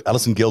 she wrote,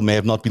 Alison Gill may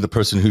have not been the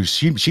person who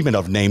she may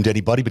not have named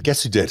anybody, but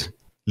guess who did?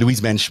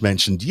 Louise Mensch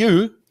mentioned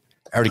you,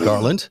 Eric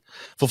Garland,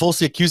 for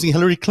falsely accusing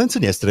Hillary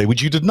Clinton yesterday,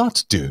 which you did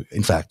not do.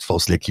 In fact,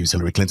 falsely accuse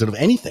Hillary Clinton of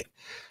anything.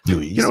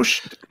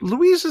 Louise.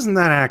 Louise isn't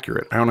that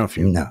accurate. I don't know if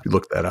you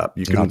look that up.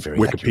 You can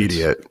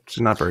Wikipedia it.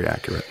 She's not very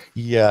accurate.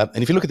 Yeah.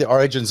 And if you look at the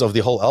origins of the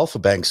whole Alpha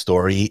Bank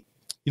story,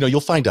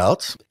 you'll find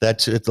out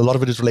that a lot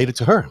of it is related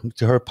to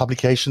her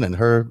publication and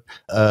her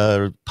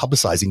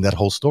publicizing that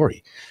whole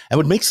story. And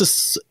what makes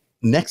this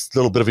next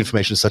little bit of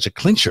information such a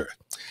clincher,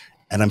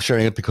 and I'm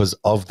sharing it because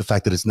of the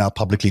fact that it's now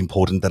publicly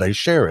important that I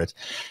share it,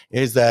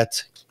 is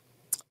that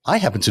I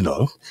happen to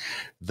know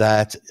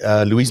that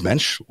Louise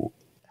Mensch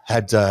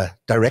had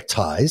direct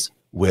ties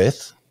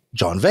with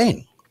John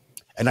Vane.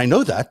 And I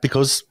know that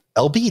because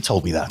LB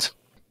told me that.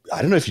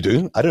 I don't know if you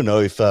do. I don't know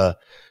if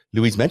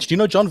Louise Mensch, do you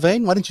know John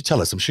Vane? Why don't you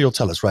tell us? I'm sure you'll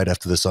tell us right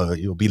after this.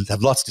 You'll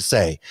have lots to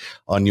say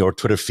on your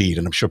Twitter feed,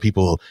 and I'm sure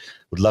people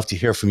would love to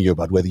hear from you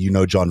about whether you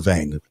know John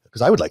Vane,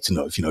 because I would like to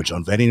know if you know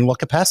John Vane and in what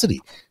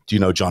capacity do you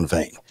know John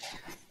Vane.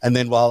 And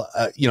then while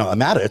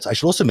I'm at it, I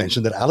should also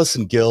mention that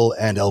Alison Gill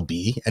and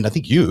LB, and I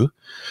think you,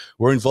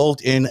 were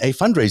involved in a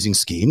fundraising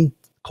scheme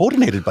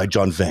coordinated by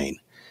John Vane,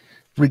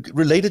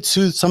 related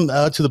to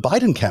to the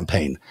Biden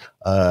campaign.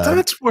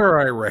 That's where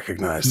I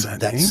recognize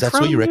that name. That's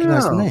where you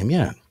recognize the name,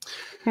 yeah.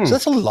 So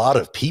that's a lot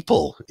of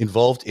people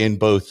involved in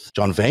both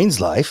John Vane's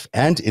life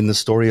and in the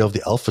story of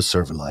the Alpha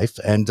server life.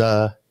 And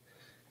I'll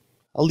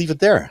leave it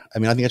there. I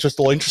mean, I think it's just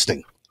all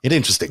interesting.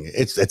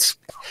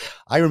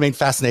 I remain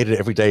fascinated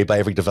every day by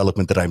every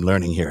development that I'm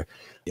learning here,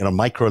 on a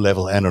micro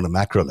level and on a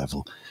macro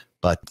level.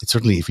 But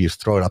certainly if you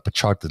throw up a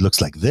chart that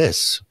looks like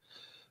this,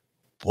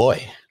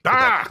 boy.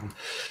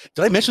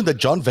 Did I mention that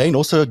John Vane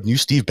also knew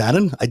Steve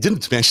Bannon? I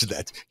didn't mention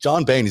that.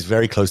 John Vane is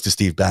very close to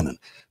Steve Bannon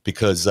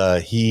because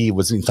he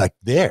was, in fact,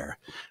 there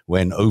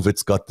when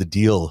Ovitz got the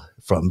deal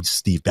from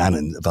Steve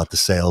Bannon about the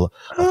sale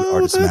of the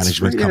artist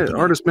management company.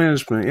 Artist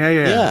management,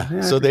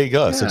 yeah. So there you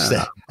go. Yeah.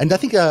 So and I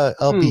think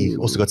LB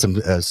also got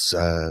some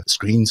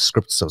screen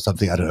scripts or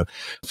something, I don't know,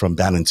 from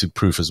Bannon to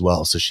proof as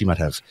well. So she might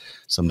have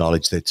some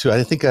knowledge there too.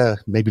 I think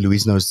maybe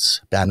Louise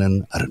knows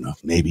Bannon. I don't know,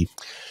 maybe.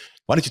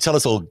 Why don't you tell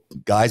us all,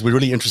 guys? We're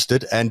really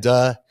interested. And,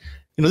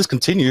 this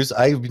continues.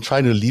 I've been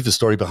trying to leave the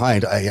story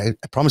behind. I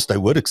promised I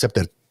would, except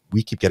that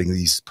we keep getting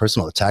these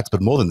personal attacks.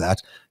 But more than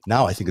that,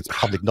 now I think it's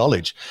public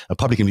knowledge and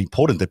publicly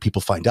important that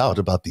people find out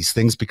about these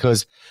things,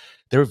 because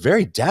they're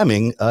very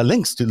damning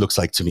links, it looks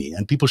like to me,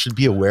 and people should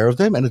be aware of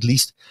them. And at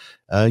least,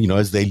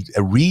 as they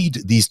read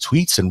these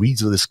tweets and read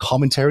this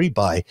commentary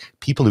by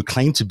people who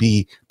claim to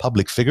be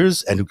public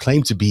figures and who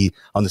claim to be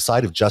on the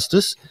side of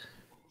justice,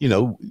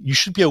 you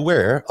should be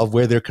aware of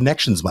where their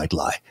connections might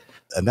lie.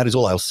 And that is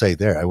all I'll say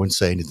there. I wouldn't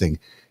say anything,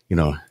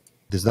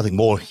 there's nothing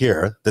more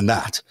here than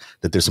that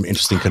there's some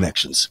interesting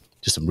connections,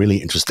 just some really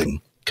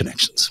interesting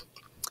connections.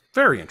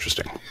 Very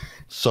interesting.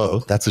 So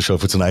that's the show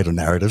for tonight on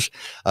Narrative.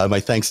 My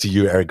thanks to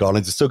you, Eric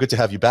Garland. It's so good to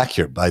have you back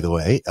here, by the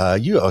way.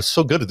 You are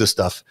so good at this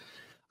stuff.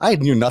 I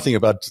knew nothing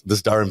about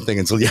this Durham thing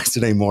until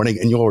yesterday morning,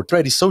 and you're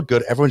already so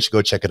good. Everyone should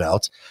go check it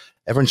out.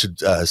 Everyone should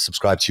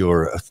subscribe to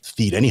your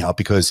feed anyhow,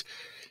 because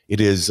it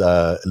is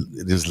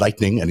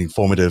lightning and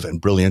informative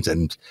and brilliant.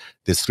 And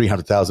there's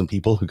 300,000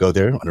 people who go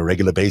there on a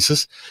regular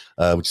basis,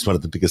 which is one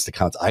of the biggest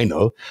accounts I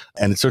know.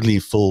 And it's certainly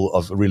full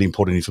of really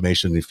important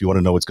information. If you want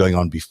to know what's going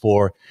on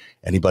before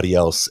anybody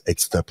else,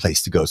 it's the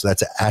place to go. So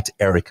that's at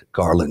Eric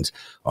Garland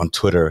on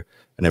Twitter,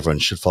 and everyone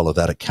should follow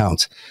that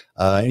account.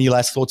 Any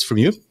last thoughts from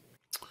you?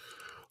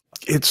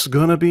 It's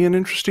going to be an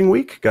interesting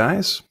week,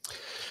 guys.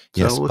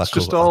 So yes, let's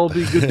just all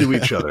be good to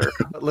each other.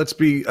 Let's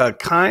be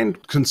kind,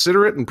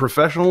 considerate, and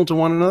professional to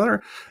one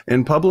another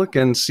in public,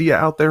 and see you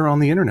out there on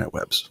the internet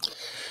webs.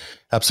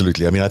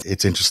 Absolutely. I mean,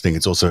 it's interesting.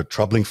 It's also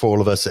troubling for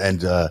all of us.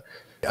 And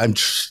I'm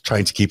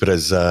trying to keep it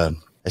as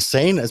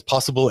sane as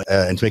possible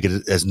and to make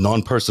it as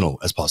non-personal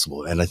as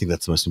possible. And I think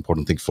that's the most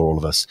important thing for all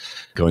of us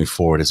going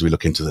forward as we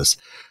look into this.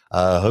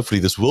 Hopefully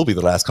this will be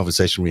the last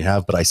conversation we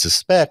have, but I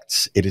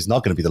suspect it is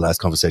not going to be the last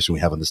conversation we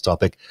have on this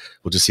topic.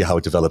 We'll just see how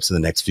it develops in the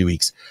next few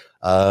weeks.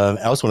 I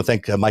also want to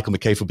thank Michael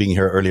McKay for being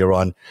here earlier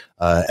on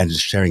and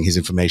sharing his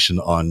information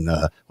on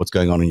what's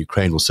going on in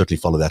Ukraine. We'll certainly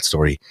follow that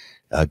story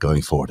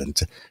going forward. And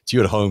to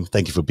you at home,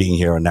 thank you for being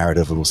here on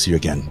Narrative, and we'll see you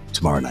again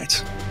tomorrow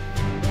night.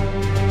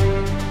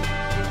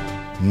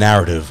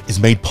 Narrative is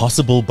made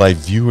possible by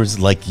viewers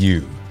like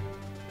you.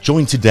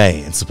 Join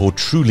today and support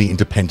truly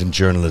independent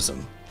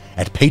journalism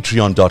at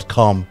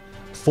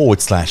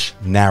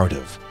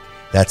patreon.com/narrative.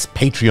 That's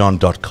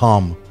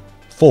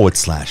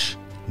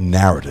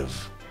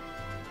patreon.com/narrative.